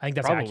that. I think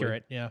that's Probably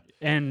accurate. Yeah.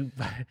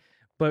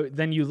 But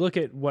then you look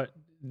at what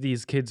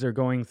these kids are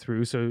going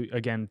through. So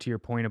again, to your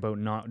point about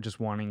not just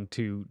wanting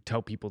to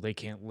tell people they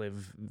can't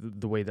live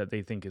the way that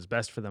they think is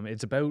best for them,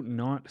 it's about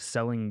not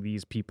selling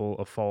these people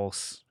a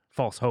false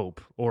hope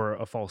or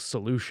a false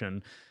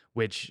solution,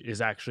 which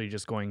is actually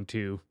just going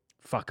to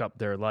fuck up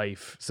their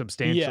life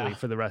substantially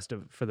for the rest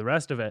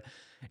of it.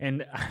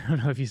 And I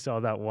don't know if you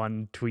saw that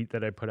one tweet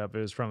that I put up. It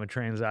was from a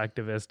trans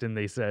activist, and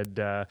they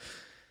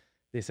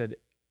said,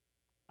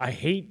 I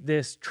hate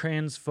this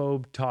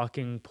transphobe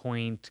talking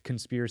point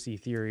conspiracy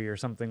theory or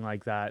something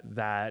like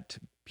that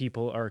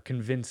people are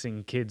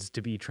convincing kids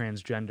to be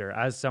transgender.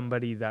 As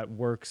somebody that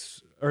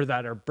works, or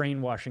that are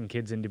brainwashing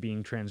kids into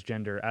being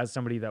transgender, as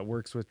somebody that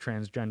works with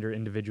transgender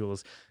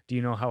individuals, do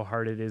you know how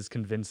hard it is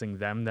convincing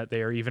them that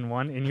they are even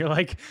one? And you're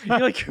like,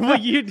 well,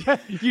 you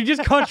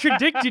just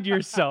contradicted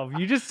yourself.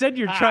 You just said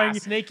you're trying.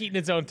 Snake eating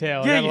its own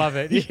tail. Yeah, I love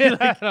it. You're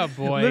like, oh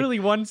boy. Literally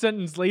one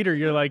sentence later,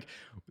 you're like,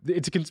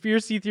 it's a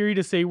conspiracy theory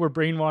to say we're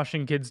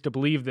brainwashing kids to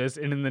believe this.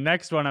 And in the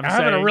next one, I'm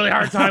having a really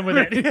hard time with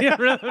it. I'm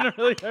having a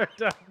really hard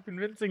time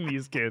convincing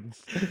these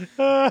kids.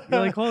 You're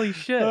like, holy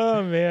shit.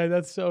 Oh man,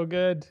 that's so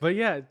good. But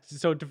yeah,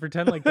 so to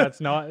pretend like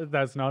that's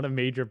not a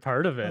major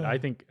part of it, I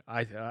think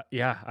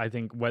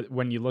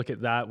when you look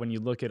at that, when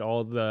you look at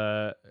all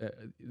the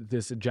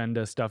this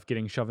agenda stuff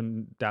getting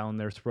shoved down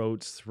their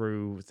throats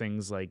through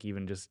things like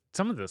even just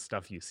some of the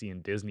stuff you see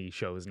in Disney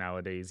shows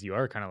nowadays, you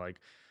are kind of like,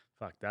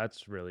 fuck,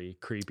 that's really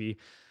creepy.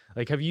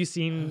 Like,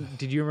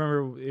 did you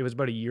remember, it was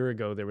about a year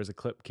ago, there was a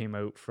clip came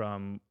out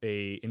from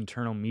a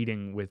internal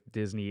meeting with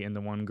Disney, and the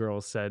one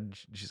girl said,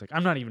 she's like,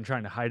 I'm not even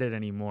trying to hide it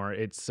anymore.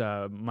 It's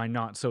my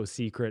not so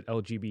secret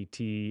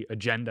LGBT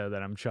agenda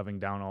that I'm shoving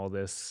down all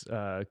this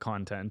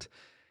content.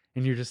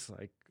 And you're just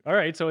like, all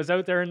right, so it's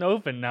out there in the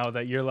open now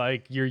that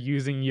you're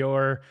using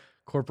your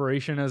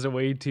corporation as a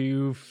way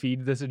to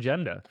feed this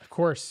agenda. Of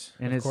course.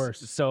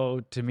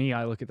 So to me,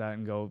 I look at that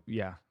and go,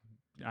 yeah,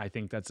 I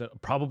think that's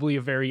probably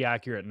a very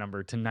accurate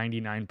number. To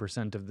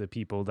 99% of the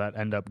people that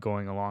end up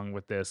going along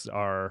with this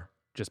are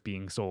just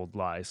being sold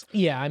lies.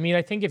 Yeah, I mean,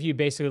 I think if you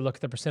basically look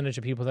at the percentage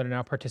of people that are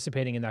now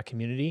participating in that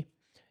community,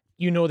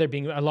 they're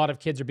being a lot of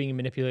kids are being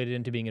manipulated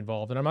into being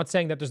involved. And I'm not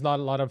saying that there's not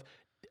a lot of,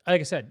 like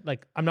I said,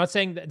 like I'm not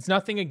saying that it's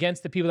nothing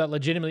against the people that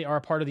legitimately are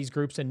a part of these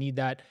groups and need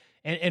that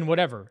and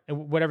whatever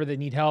they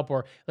need help,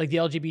 or like the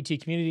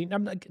LGBT community.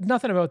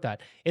 Nothing about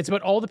that. It's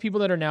about all the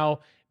people that are now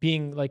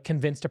being like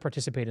convinced to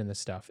participate in this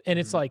stuff. And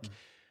it's like,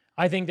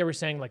 I think they were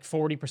saying like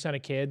 40%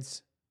 of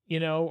kids,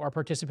 are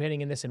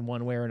participating in this in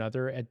one way or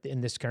another in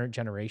this current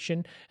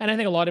generation. And I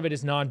think a lot of it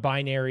is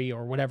non-binary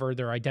or whatever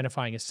they're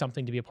identifying as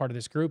something to be a part of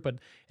this group. And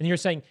you're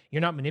saying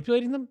you're not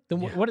manipulating them? Then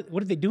what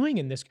are they doing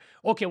in this?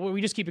 Okay, well, we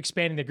just keep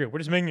expanding the group. We're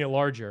just making it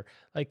larger.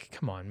 Like,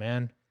 come on,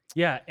 man.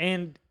 Yeah,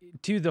 and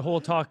to the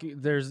whole talk,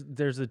 there's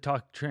the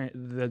talk,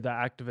 the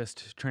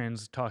activist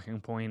trans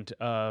talking point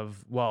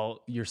of,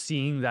 well, you're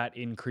seeing that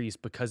increase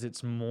because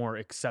it's more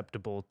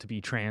acceptable to be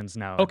trans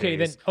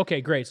nowadays. Okay,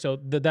 great. So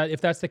that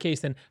if that's the case,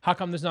 then how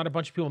come there's not a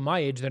bunch of people my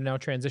age that are now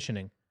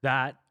transitioning?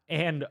 That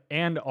and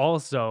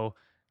also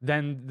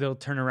then they'll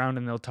turn around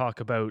and they'll talk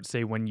about,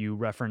 say, when you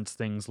reference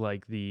things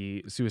like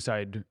the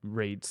suicide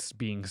rates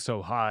being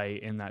so high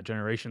in that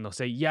generation, they'll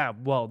say, yeah,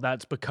 well,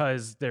 that's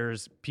because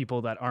there's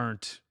people that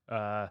aren't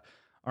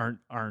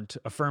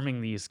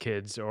affirming these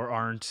kids or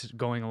aren't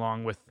going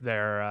along with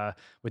their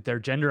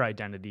gender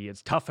identity.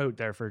 It's tough out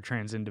there for a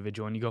trans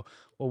individual. And you go,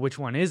 well, which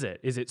one is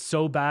it? Is it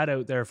so bad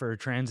out there for a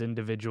trans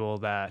individual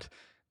that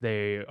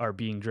they are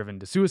being driven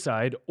to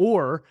suicide,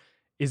 or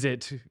is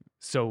it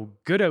so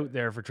good out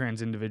there for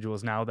trans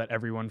individuals now that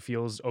everyone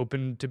feels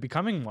open to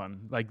becoming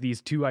one? Like these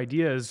two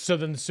ideas. So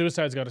then the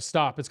suicide's got to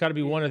stop. It's got to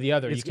be one or the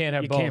other. You can't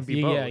have both. Can't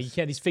be both. Yeah, you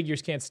can't. These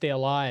figures can't stay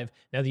alive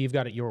now that you've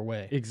got it your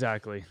way.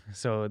 Exactly.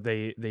 So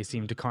they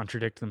seem to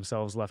contradict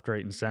themselves left,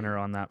 right, and center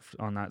on that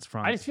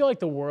front. I just feel like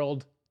the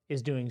world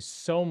is doing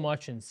so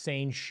much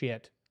insane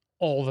shit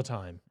all the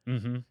time.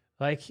 Mm-hmm.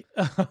 Like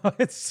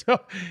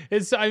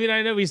I mean,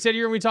 I know we sit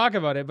here and we talk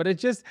about it, but it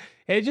just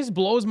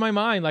blows my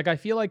mind. Like, I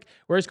feel like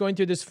we're just going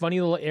through this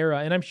funny little era,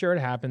 and I'm sure it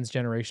happens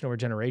generation over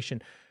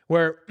generation,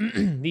 where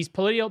these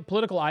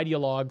political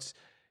ideologues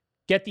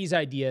get these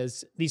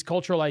ideas, these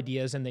cultural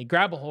ideas, and they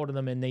grab a hold of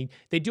them, and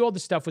they do all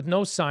this stuff with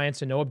no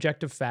science and no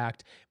objective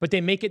fact, but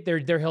they make it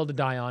their hill to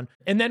die on.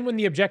 And then when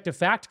the objective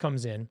fact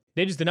comes in,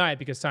 they just deny it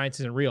because science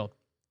isn't real.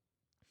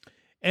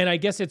 And I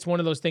guess it's one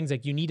of those things,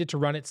 like, you need it to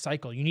run its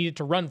cycle. You need it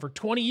to run for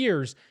 20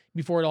 years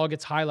before it all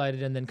gets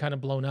highlighted and then kind of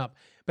blown up.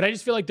 But I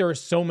just feel like there are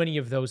so many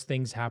of those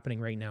things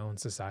happening right now in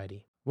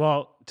society.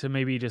 Well, to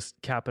maybe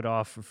just cap it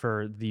off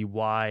for the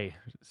why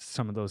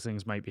some of those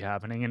things might be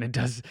happening, and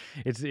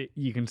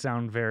you can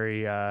sound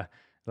very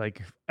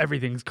like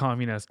everything's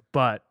communist,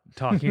 but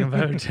talking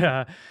about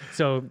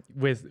so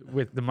with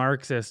the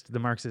Marxist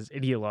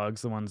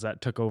ideologues, the ones that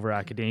took over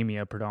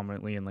academia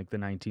predominantly in like the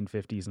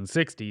 1950s and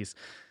 60s.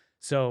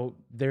 So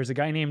there's a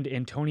guy named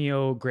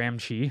Antonio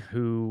Gramsci,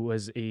 who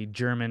was a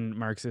German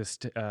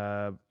Marxist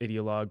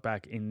ideologue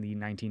back in the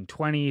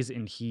 1920s,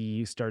 and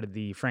he started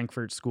the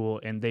Frankfurt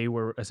School, and they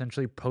were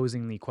essentially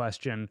posing the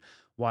question,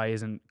 why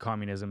isn't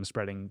communism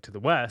spreading to the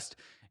West?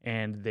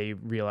 And they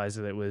realized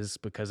that it was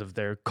because of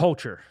their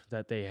culture,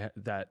 that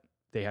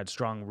they had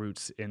strong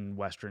roots in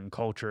Western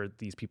culture.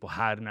 These people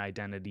had an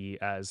identity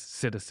as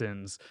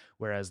citizens,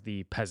 whereas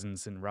the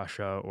peasants in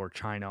Russia or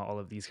China, all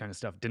of these kind of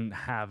stuff, didn't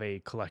have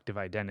a collective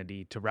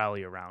identity to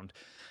rally around.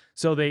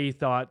 So they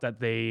thought that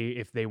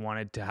if they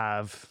wanted to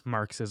have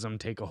Marxism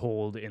take a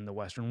hold in the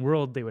Western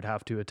world, they would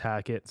have to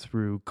attack it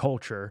through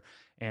culture.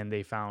 And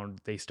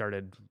they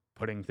started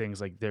putting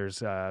things like, there's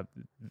the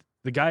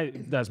guy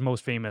that's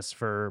most famous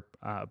for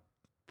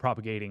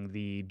propagating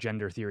the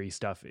gender theory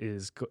stuff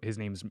his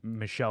name's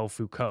Michel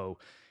Foucault.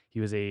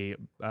 He was a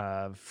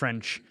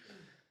French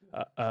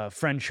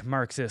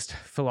Marxist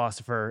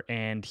philosopher,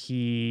 and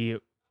he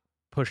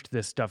pushed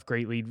this stuff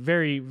greatly.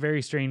 Very,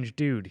 very strange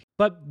dude.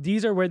 But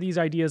these are where these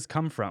ideas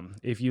come from.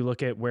 If you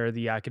look at where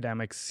the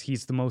academics,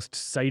 he's the most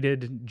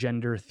cited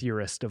gender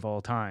theorist of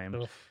all time.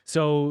 Ugh.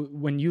 So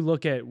when you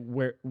look at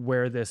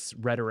where this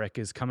rhetoric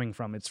is coming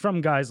from, it's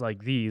from guys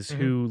like these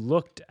who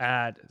looked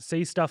at,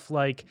 say, stuff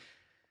like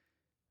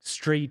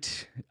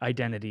straight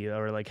identity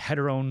or like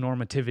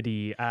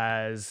heteronormativity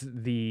as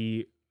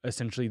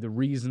essentially the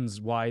reasons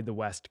why the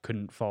West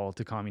couldn't fall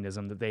to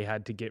communism, that they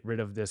had to get rid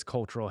of this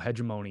cultural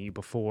hegemony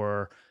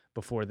before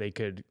they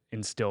could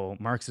instill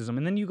Marxism.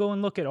 And then you go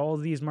and look at all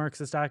of these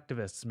Marxist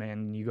activists, man,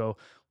 and you go,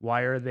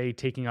 why are they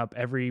taking up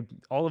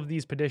all of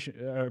these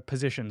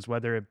positions,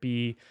 whether it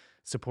be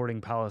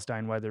supporting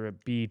Palestine, whether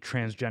it be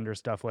transgender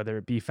stuff, whether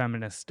it be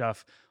feminist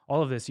stuff,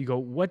 all of this, you go,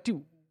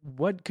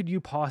 what could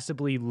you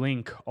possibly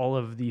link all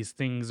of these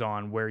things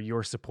on where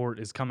your support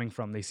is coming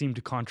from? They seem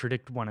to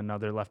contradict one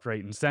another left,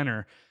 right, and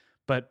center,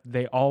 but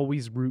they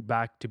always root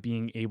back to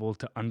being able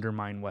to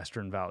undermine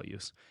Western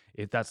values.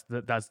 That's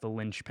the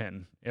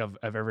linchpin of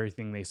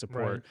everything they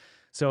support. Right.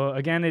 So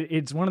again,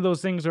 it's one of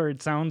those things where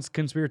it sounds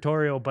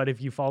conspiratorial, but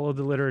if you follow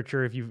the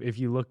literature, if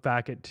you look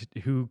back at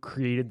who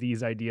created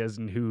these ideas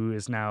and who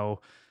is now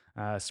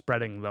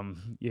spreading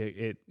them,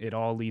 it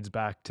all leads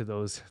back to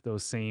those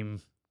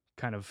same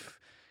kind of,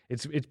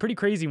 it's pretty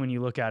crazy when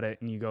you look at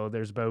it and you go,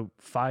 there's about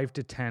 5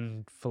 to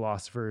 10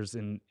 philosophers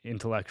and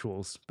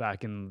intellectuals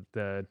back in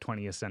the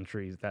 20th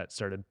century that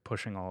started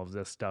pushing all of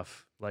this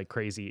stuff like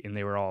crazy, and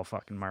they were all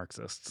fucking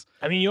Marxists.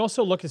 I mean, you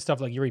also look at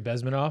stuff like Yuri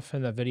Bezmenov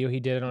and that video he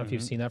did. I don't know if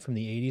you've seen that from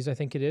the 80s, I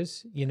think it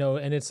is,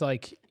 and it's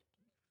like,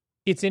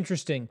 it's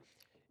interesting.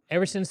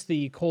 Ever since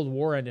the Cold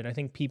War ended, I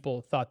think people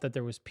thought that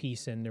there was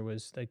peace and there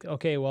was like,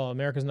 okay, well,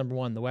 America's number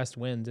one, the West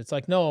wins. It's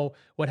like, no,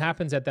 what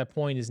happens at that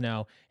point is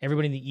now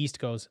everybody in the East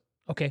goes,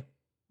 okay,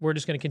 we're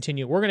just going to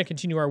continue. We're going to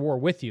continue our war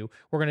with you.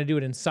 We're going to do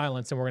it in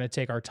silence and we're going to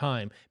take our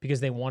time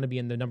because they want to be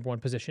in the number one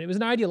position. It was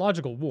an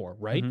ideological war,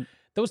 right?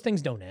 Those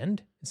things don't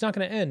end. It's not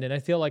going to end. And I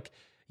feel like,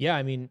 yeah,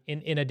 I mean,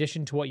 in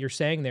addition to what you're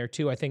saying there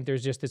too, I think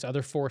there's just this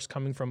other force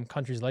coming from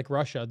countries like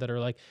Russia that are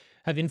like,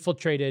 have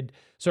infiltrated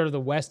sort of the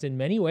West in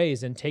many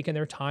ways and taken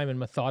their time and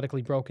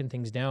methodically broken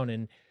things down.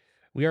 And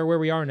we are where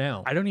we are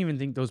now. I don't even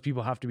think those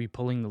people have to be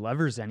pulling the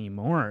levers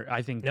anymore.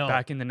 I think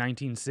back in the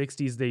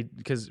 1960s,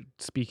 because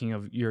speaking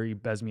of Yuri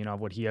Bezmenov,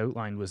 what he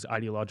outlined was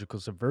ideological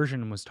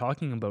subversion and was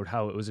talking about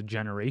how it was a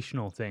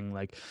generational thing.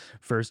 Like,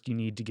 first you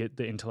need to get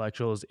the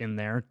intellectuals in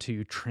there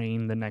to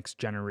train the next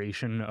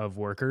generation of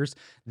workers.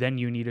 Then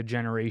you need a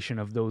generation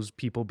of those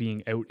people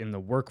being out in the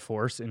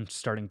workforce and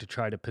starting to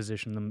try to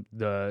position them,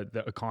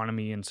 the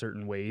economy in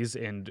certain ways,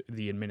 and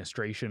the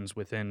administrations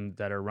within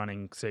that are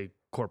running, say,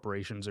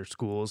 corporations or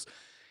schools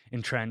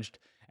entrenched,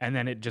 and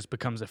then it just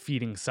becomes a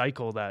feeding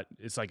cycle that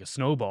it's like a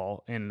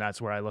snowball. And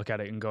that's where I look at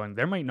it and going,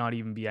 there might not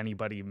even be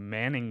anybody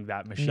manning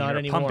that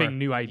machine pumping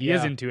new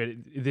ideas into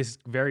it. This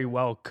very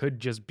well could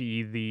just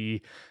be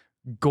the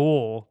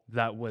goal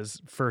that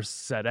was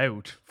first set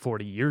out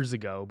 40 years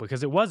ago,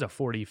 because it was a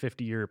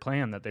 40-50 year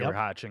plan that they were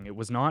hatching. It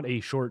was not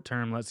a short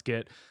term let's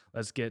get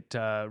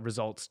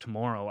results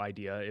tomorrow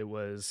idea. It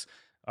was,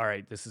 all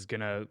right, this is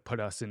gonna put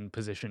us in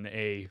position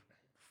A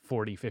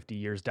 40-50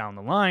 years down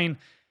the line.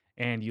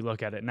 And you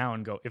look at it now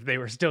and go, if they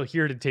were still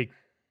here to take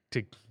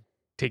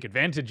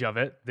advantage of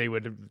it,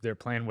 their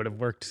plan would have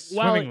worked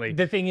swimmingly. Well,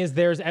 the thing is,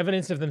 there's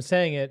evidence of them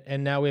saying it,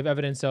 and now we have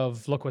evidence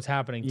of look what's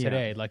happening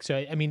today. Like, so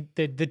I mean,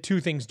 the two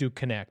things do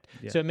connect.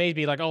 So it may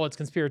be like, oh, it's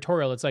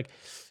conspiratorial. It's like,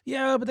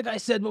 yeah, but the guy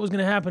said what was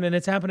going to happen, and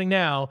it's happening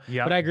now.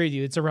 But I agree with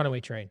you. It's a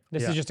runaway train.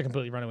 This is just a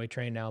completely runaway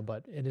train now,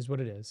 but it is what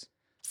it is.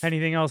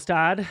 Anything else to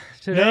add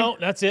today? No,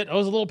 that's it. I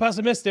was a little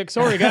pessimistic.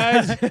 Sorry,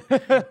 guys.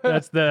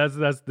 that's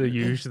the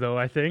usual, though,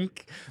 I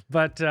think.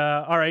 But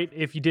all right,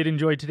 if you did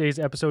enjoy today's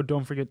episode,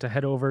 don't forget to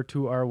head over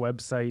to our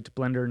website,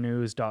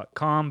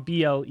 blendrnews.com,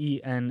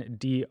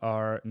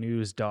 BLENDR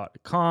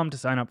news.com, to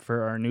sign up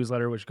for our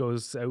newsletter, which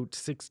goes out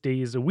 6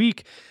 days a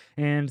week.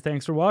 And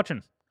thanks for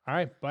watching. All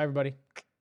right. Bye, everybody.